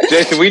 Jason.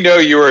 Jason, we know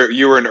you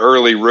were an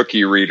early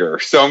rookie reader,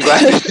 so I'm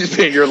glad she's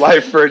been in your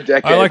life for a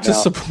decade. I like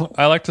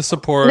to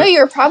support. No, you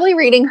were probably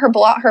reading her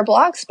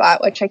blog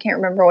spot, which I can't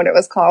remember what it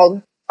was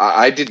called.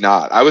 I did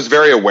not. I was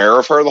very aware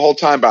of her the whole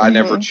time, but I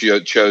never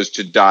chose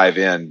to dive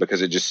in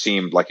because it just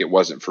seemed like it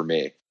wasn't for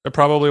me. It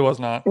probably was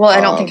not. Well,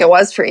 I don't think it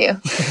was for you.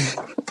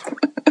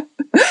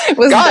 It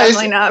was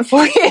definitely not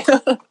for you.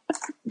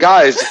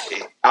 Guys,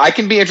 I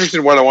can be interested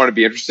in what I want to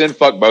be interested in.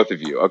 Fuck both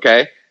of you,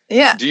 okay?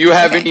 Yeah. Do you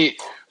have any...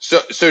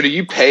 So do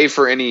you pay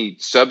for any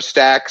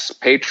Substacks,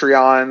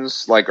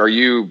 Patreons? Like, are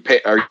you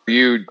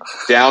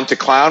down to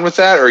clown with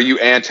that, or are you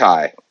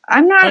anti?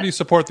 I'm not... How do you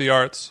support the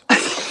arts?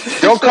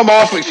 Don't come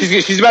off.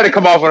 She's about to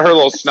come off on her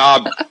little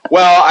snob.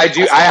 Well, I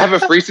do. I have a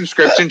free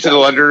subscription to the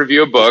London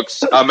Review of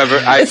Books.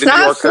 It's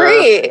not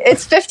free.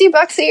 It's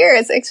 $50 a year.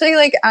 It's actually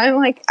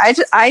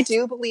I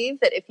do believe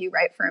that if you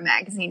write for a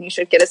magazine, you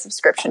should get a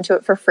subscription to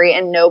it for free,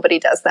 and nobody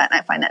does that, and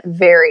I find that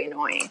very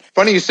annoying.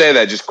 Funny you say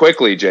that. Just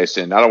quickly,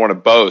 Jason. I don't want to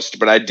boast,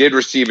 but I did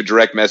receive a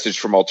direct message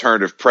from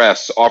Alternative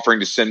Press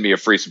offering to send me a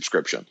free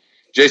subscription.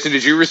 Jason,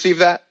 did you receive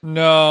that?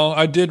 No,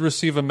 I did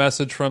receive a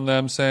message from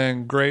them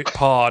saying "Great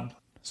pod."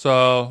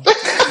 So, so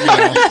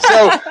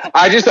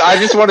I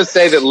just want to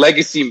say that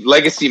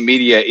Legacy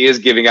Media is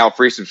giving out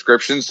free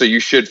subscriptions, so you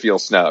should feel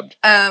snubbed.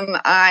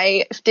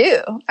 I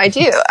do.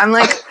 I'm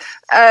like,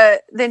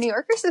 the New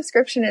Yorker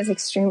subscription is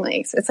extremely.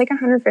 It's like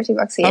 $150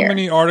 a year. How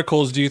many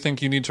articles do you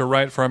think you need to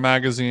write for a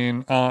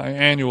magazine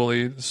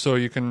annually so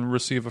you can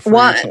receive a free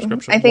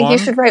subscription? I think you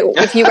should write.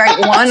 If you write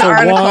one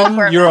article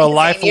for a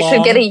magazine, you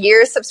should get a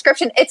year's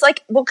subscription. It's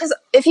like, well, because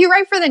if you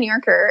write for the New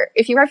Yorker,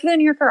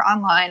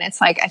 online,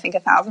 it's like I think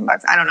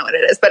 $1,000. I don't know what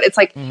it is, but it's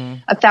like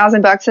 $1,000.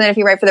 And then if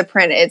you write for the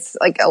print, it's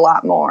like a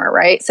lot more,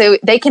 right? So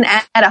they can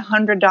add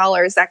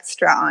 $100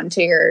 extra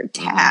onto your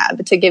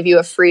tab to give you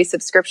a free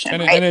subscription,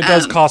 and right? And it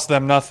does cost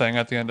them nothing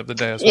at the end of the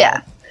day as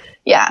well.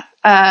 Yeah.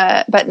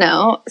 But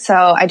no, so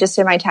I just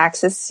did my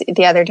taxes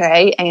the other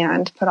day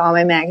and put all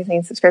my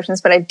magazine subscriptions,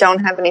 but I don't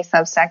have any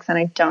Substacks and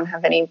I don't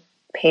have any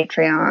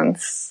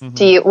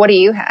Patreons. What do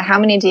you have? How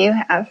many do you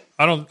have?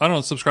 I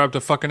don't subscribe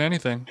to fucking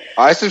anything.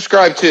 I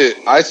subscribe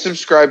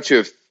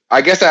to I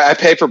guess I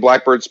pay for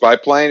Blackbird Spy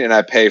Plane and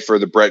I pay for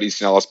the Bret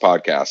Easton Ellis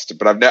podcast,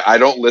 but I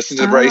don't listen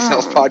to the Bret Easton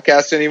Ellis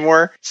podcast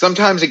anymore.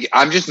 Sometimes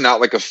I'm just not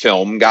like a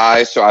film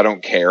guy, so I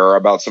don't care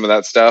about some of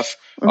that stuff.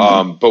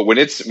 But when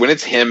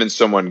it's him and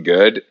someone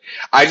good,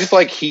 I just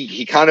like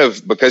he kind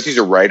of, because he's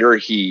a writer,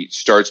 he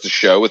starts the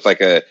show with like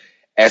a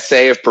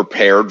essay of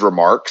prepared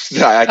remarks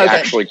that I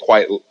actually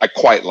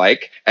quite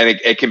like, and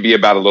it can be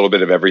about a little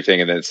bit of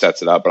everything, and then it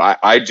sets it up. But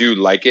I do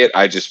like it.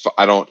 I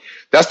don't.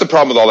 That's the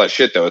problem with all that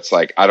shit, though. It's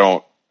like I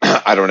don't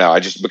know.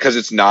 Because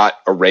it's not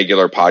a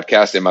regular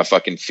podcast in my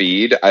fucking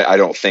feed, I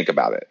don't think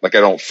about it. Like I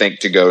don't think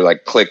to go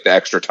like click the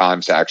extra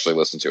times to actually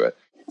listen to it.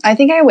 I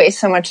think I waste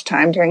so much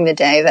time during the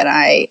day that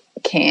I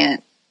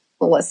can't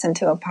listen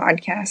to a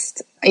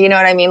podcast. You know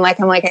what I mean? Like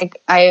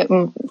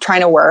I'm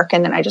trying to work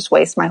and then I just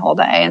waste my whole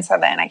day, and so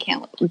then I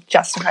can't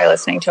justify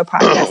listening to a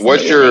podcast.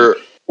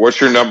 What's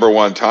your number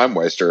one time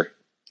waster?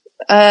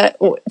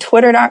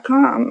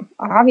 Twitter.com,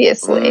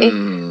 obviously.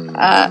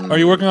 Are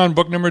you working on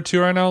book number 2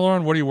 right now,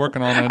 Lauren? What are you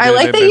working on I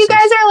like that basis? You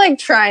guys are like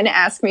trying to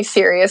ask me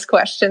serious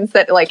questions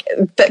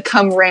that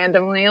come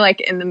randomly,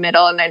 like in the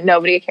middle, and that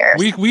nobody cares.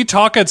 We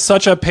talk at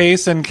such a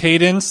pace and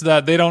cadence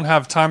that they don't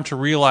have time to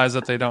realize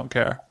that they don't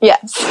care.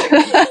 Yes.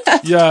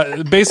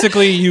 Yeah,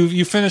 basically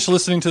you finish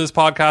listening to this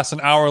podcast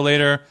an hour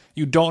later.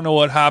 You don't know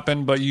what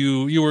happened, but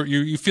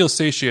you feel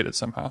satiated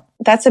somehow.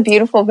 That's a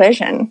beautiful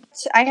vision.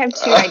 I have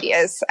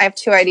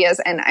 2 ideas.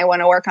 And I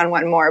want to work on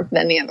one more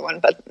than the other one,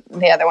 but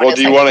the other one. Well,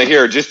 do you want to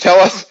hear? Just tell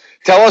us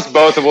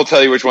both, and we'll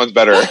tell you which one's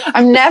better.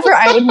 I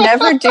would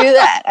never do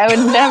that. I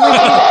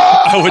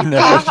would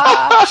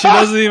never. She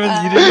doesn't even.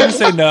 You didn't even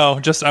say no.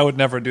 Just I would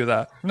never do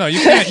that. No, you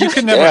can't. You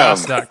can never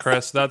ask that,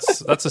 Chris. That's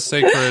a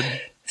sacred.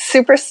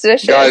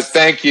 Superstitious. Guys,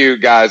 thank you,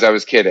 guys. I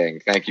was kidding.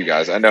 Thank you,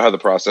 guys. I know how the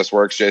process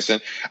works, Jason.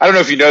 I don't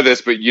know if you know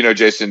this, but you know,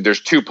 Jason, there's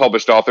 2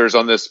 published authors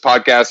on this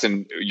podcast,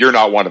 and you're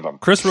not one of them.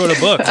 Chris wrote a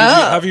book.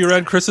 Have you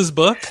read Chris's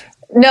book?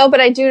 No,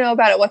 but I do know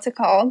about it. What's it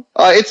called?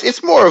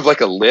 It's more of like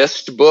a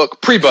list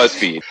book,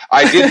 pre-BuzzFeed.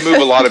 I did move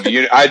a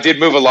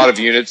lot of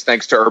units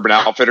thanks to Urban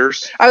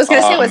Outfitters. I was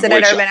going to say, was it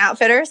at Urban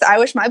Outfitters? I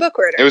wish my book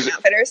were at Urban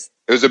Outfitters.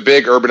 It was a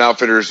big Urban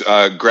Outfitters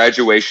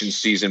graduation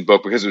season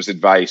book because it was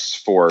advice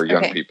for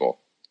young people.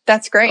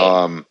 That's great.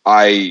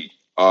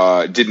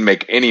 didn't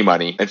make any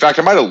money. In fact,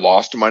 I might have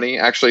lost money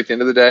actually at the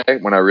end of the day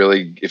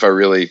if I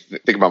really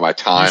think about my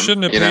time. You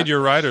shouldn't have paid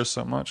your writers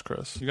so much,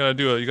 Chris. You gotta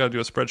do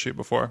a spreadsheet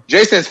before.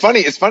 Jason,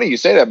 it's funny you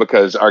say that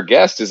because our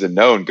guest is a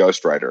known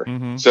ghostwriter.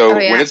 Mm-hmm. So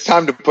when it's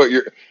time to put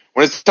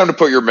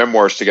your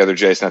memoirs together,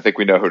 Jason, I think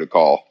we know who to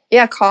call.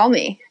 Yeah, call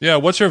me. Yeah,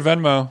 what's your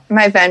Venmo?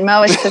 My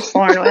Venmo is just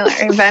Lauren Oyler.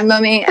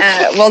 Venmo me.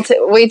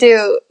 We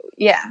do.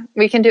 Yeah,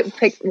 we can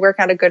work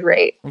out a good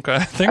rate.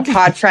 Okay, a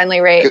pod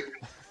friendly rate.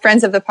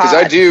 Friends of the pod.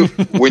 Because I do.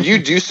 When you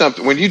do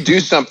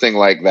something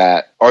like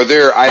that,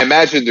 I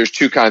imagine there's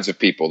two kinds of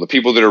people: the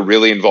people that are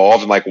really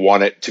involved and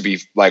want to be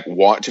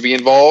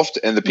involved,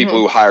 and the people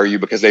who hire you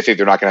because they think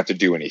they're not going to have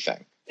to do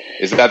anything.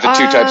 Is that the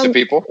two types of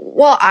people?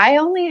 Well, I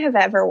only have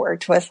ever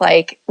worked with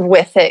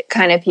with it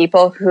kind of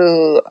people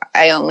who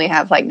I only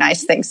have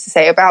nice things to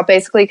say about,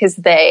 basically, because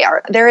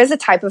there is a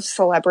type of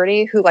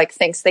celebrity who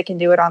thinks they can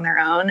do it on their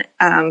own,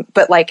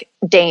 but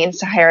deigns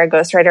to hire a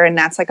ghostwriter, and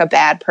that's a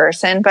bad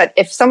person. But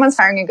if someone's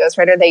hiring a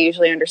ghostwriter, they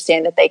usually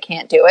understand that they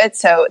can't do it,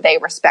 so they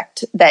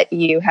respect that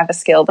you have a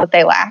skill that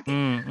they lack.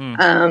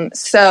 Mm-hmm.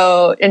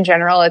 So in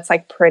general, it's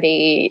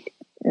pretty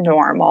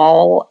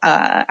normal,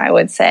 I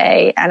would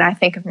say. And I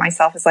think of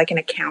myself as an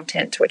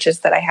accountant, which is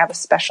that I have a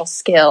special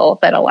skill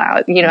that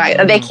allows,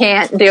 they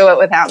can't do it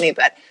without me,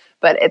 but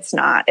it's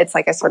not, it's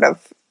a sort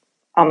of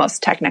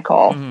almost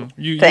technical thing.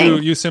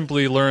 You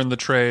simply learned the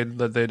trade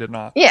that they did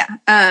not. Yeah.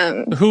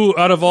 Who,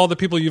 out of all the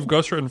people you've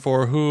ghostwritten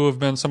for, who have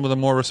been some of the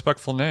more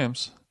respectful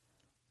names?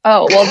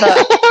 Oh,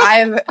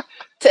 well,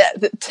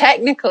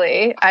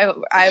 technically,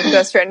 I've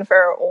ghostwritten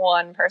for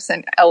one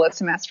person,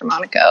 Alyssa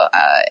Mastromonaco,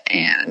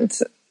 and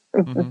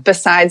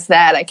besides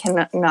that, I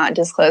cannot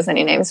disclose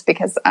any names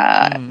because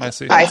I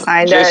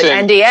signed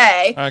an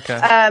NDA.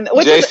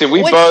 Okay, Jason,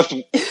 we both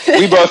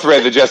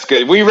read the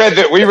Jessica. We read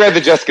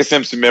the Jessica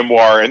Simpson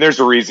memoir, and there's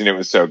a reason it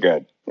was so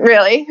good.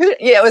 Really?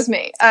 Yeah, it was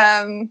me.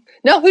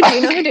 No, do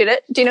you know who did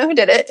it? Do you know who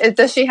did it?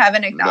 Does she have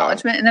an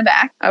acknowledgement in the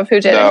back of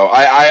who did it? No,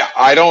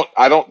 I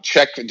don't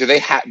check. Do they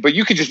have? But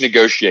you can just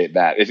negotiate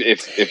that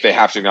if they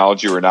have to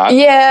acknowledge you or not.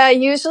 Yeah,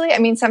 usually. I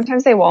mean,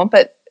 sometimes they won't,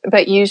 but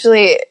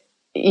usually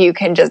you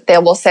can they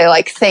will say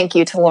thank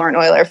you to Lauren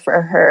Oyler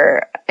for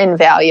her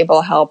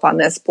invaluable help on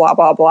this blah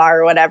blah blah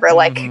or whatever.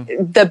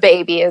 The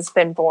baby has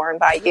been born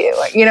by you.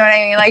 You know what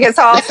I mean? It's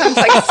all some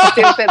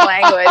stupid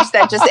language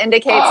that just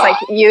indicates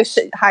you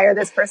should hire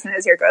this person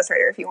as your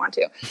ghostwriter if you want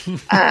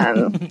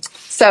to.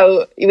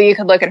 So you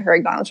could look at her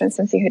acknowledgments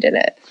and see who did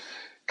it.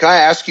 Can I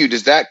ask you,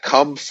 does that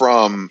come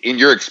from, in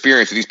your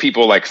experience, are these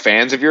people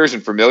fans of yours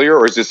and familiar,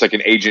 or is this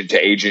an agent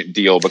to agent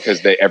deal because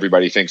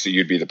everybody thinks that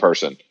you'd be the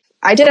person?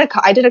 I did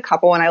a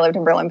couple when I lived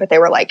in Berlin, but they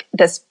were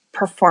this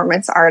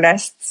performance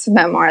artist's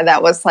memoir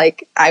that was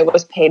I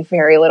was paid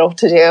very little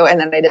to do, and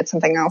then I did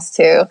something else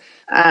too.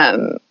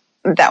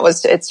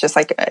 It's just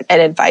an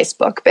advice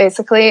book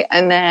basically,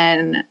 and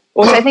then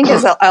which I think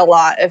is a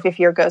lot of if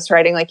you're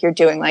ghostwriting, you're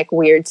doing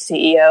weird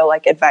CEO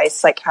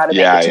advice, how to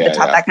make it to the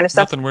top, that kind of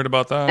stuff. Nothing weird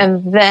about that.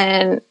 And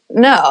then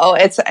no, I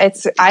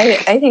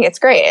think it's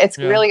great. It's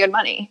really good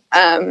money.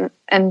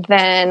 And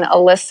then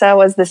Alyssa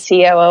was the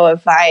COO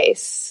of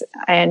Vice,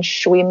 and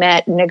we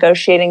met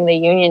negotiating the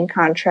union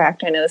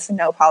contract. I know this is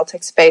no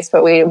politics space,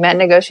 but we met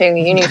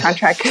negotiating the union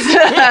contract.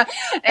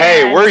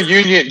 Hey, we're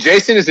union.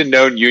 Jason is a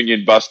known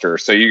union buster,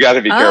 so you got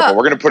to be careful.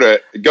 We're going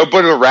to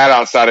put a rat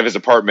outside of his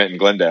apartment in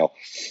Glendale.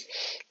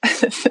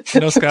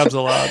 No scabs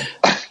allowed.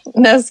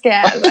 No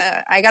scabs.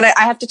 I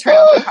have to turn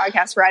off the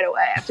podcast right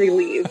away. I have to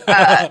leave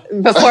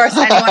before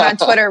anyone on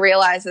Twitter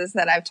realizes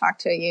that I've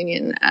talked to a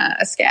union,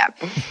 a scab.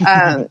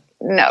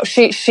 No,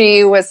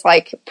 she was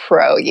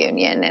pro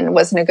union and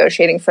was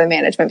negotiating for the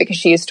management because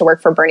she used to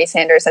work for Bernie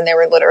Sanders, and they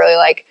were literally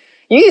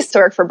you used to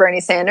work for Bernie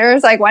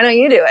Sanders, why don't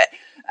you do it?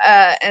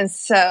 And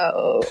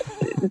so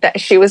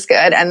she was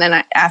good. And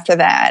then after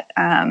that,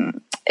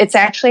 it's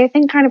actually, I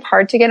think, kind of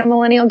hard to get a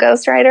millennial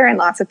ghostwriter, and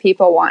lots of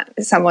people want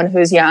someone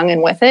who's young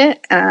and with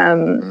it.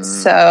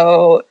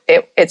 So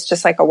it's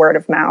just a word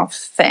of mouth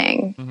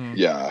thing. Mm-hmm.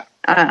 Yeah.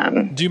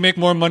 Do you make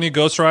more money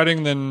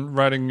ghostwriting than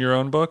writing your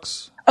own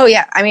books? Oh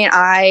yeah. I mean,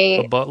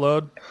 a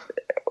buttload?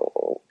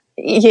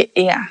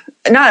 Yeah,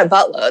 not a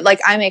buttload.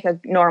 I make a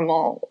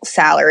normal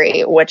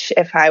salary, which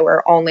if I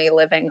were only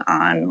living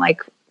on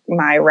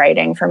my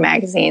writing for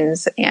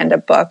magazines and a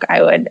book,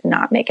 I would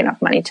not make enough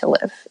money to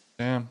live.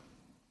 Damn.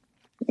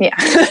 Yeah.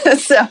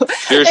 So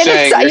you're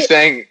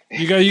saying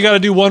you got to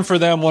do one for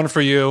them, one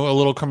for you, a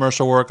little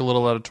commercial work, a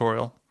little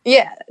editorial.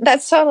 Yeah,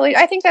 that's totally,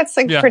 I think that's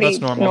pretty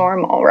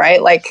normal,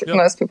 right?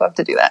 Most people have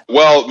to do that.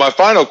 Well, my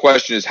final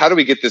question is, how do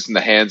we get this in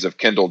the hands of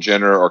Kendall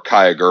Jenner or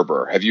Kaya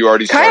Gerber? Have you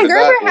already started that?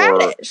 Kaya Gerber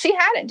had it. She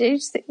had it. Did you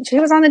see? She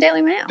was on the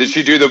Daily Mail. Did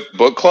she do the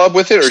book club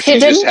with it, or she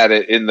just had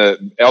it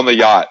on the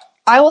yacht?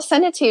 I will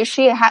send it to you.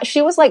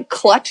 She was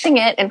clutching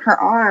it in her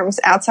arms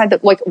outside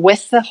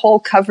with the whole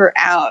cover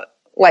out.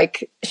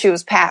 She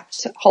was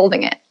papped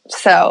holding it.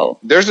 So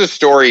there's a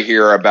story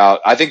here about,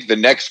 I think the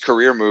next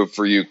career move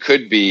for you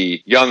could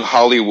be young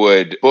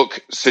Hollywood book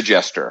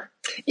suggester.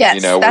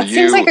 Yes, that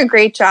seems like a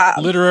great job.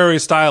 Literary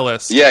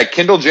stylist. Yeah,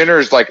 Kendall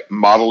Jenner's like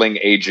modeling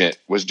agent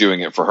was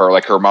doing it for her.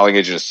 Like her modeling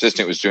agent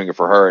assistant was doing it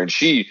for her, and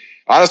she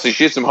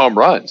hit some home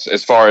runs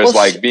as far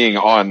as being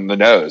on the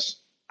nose.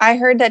 I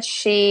heard that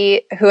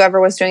whoever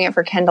was doing it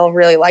for Kendall,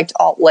 really liked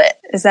alt lit.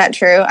 Is that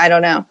true? I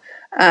don't know.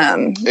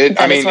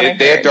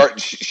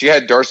 She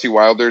had Darcy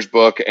Wilder's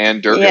book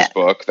and Durga's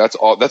book. That's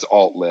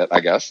alt lit, I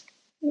guess.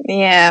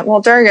 Yeah,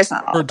 well, Durga's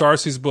not alt. For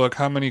Darcy's book,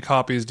 how many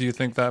copies do you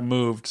think that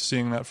moved,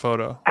 seeing that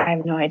photo? I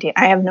have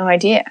no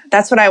idea.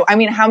 That's what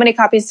how many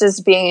copies does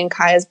being in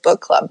Kaya's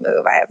book club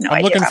move? I have no idea.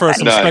 I'm looking for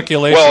some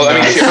speculation. Well,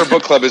 I mean, her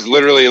book club is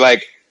literally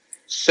like,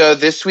 so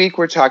this week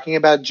we're talking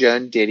about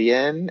Joan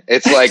Didion.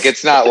 It's like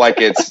it's not like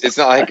it's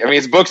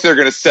books that are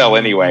going to sell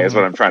anyway. Is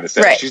what I'm trying to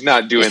say. Right. She's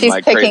not doing She's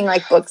picking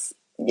like books.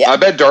 Yeah. I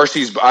bet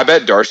Darcy's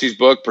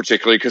book,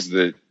 particularly because of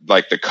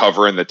the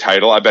cover and the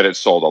title, I bet it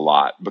sold a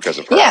lot because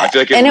of her. Yeah, I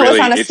feel like it was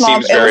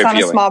on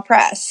a small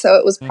press, so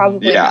it was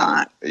probably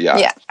not.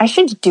 Yeah. I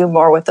should do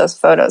more with those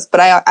photos,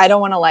 but I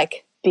don't want to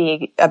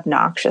be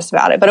obnoxious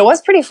about it. But it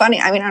was pretty funny.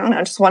 I mean, I don't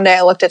know. Just one day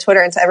I looked at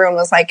Twitter and everyone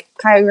was like,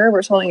 Kaya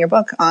Gerber's holding your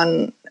book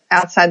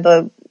outside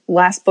the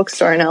last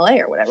bookstore in LA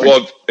or whatever.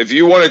 Well, if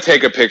you want to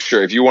take a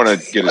picture, if you want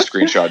to get a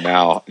screenshot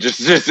now,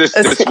 just I'll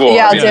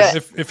do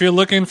it. If you're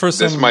looking for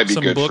some books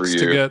for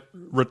to get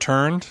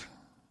returned,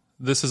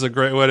 this is a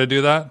great way to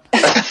do that.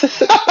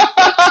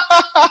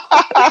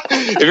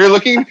 If you're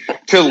looking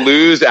to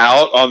lose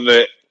out on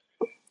the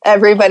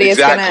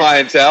exact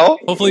clientele,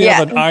 hopefully you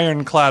have an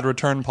ironclad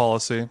return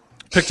policy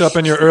picked up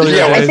in your earlier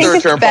days. I think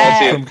return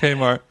policy from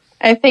Kmart.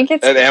 I think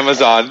it's at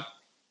Amazon.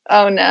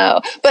 Oh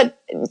no! But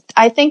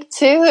I think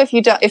too,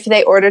 if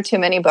they order too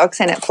many books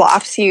and it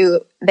flops,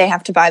 they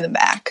have to buy them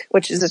back,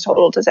 which is a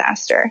total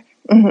disaster.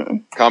 Mm-hmm.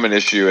 Common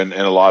issue in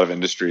a lot of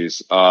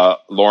industries.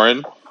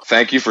 Lauren,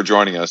 thank you for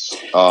joining us.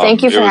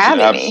 Thank you for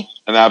having me.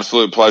 An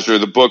absolute pleasure.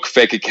 The book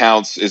Fake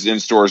Accounts is in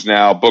stores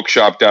now.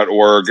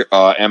 Bookshop.org,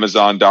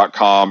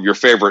 Amazon.com. Your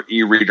favorite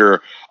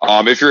e-reader.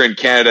 If you're in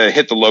Canada,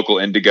 hit the local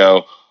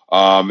Indigo.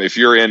 If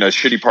you're in a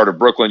shitty part of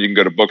Brooklyn, you can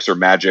go to Books or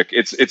Magic.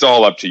 It's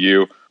all up to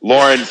you.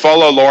 Lauren,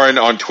 follow Lauren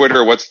on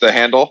Twitter. What's the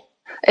handle?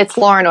 It's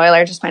Lauren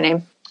Euler, just my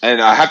name.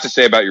 And I have to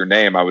say about your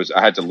name, I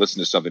had to listen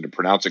to something to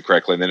pronounce it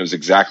correctly, and then it was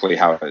exactly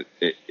how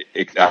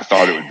I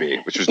thought it would be,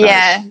 which was nice.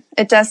 Yeah,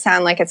 it does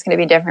sound like it's going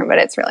to be different, but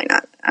it's really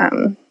not.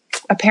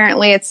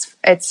 Apparently,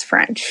 it's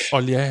French. Oh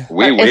yeah,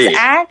 it's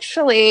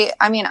actually.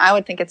 I mean, I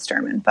would think it's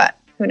German, but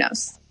who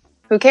knows?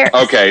 Who cares?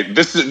 Okay,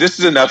 this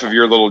is enough of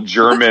your little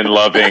German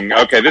loving.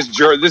 Okay, this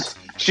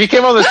she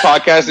came on this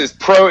podcast. This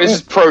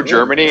is pro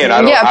Germany, and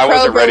I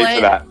wasn't ready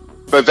for that.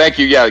 But thank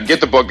you. Yeah, get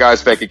the book,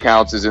 guys. Fake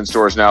Accounts is in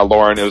stores now.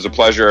 Lauren, it was a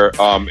pleasure.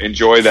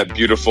 Enjoy that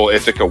beautiful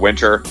Ithaca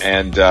winter,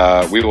 and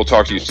we will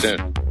talk to you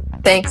soon.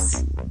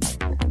 Thanks.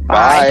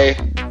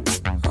 Bye.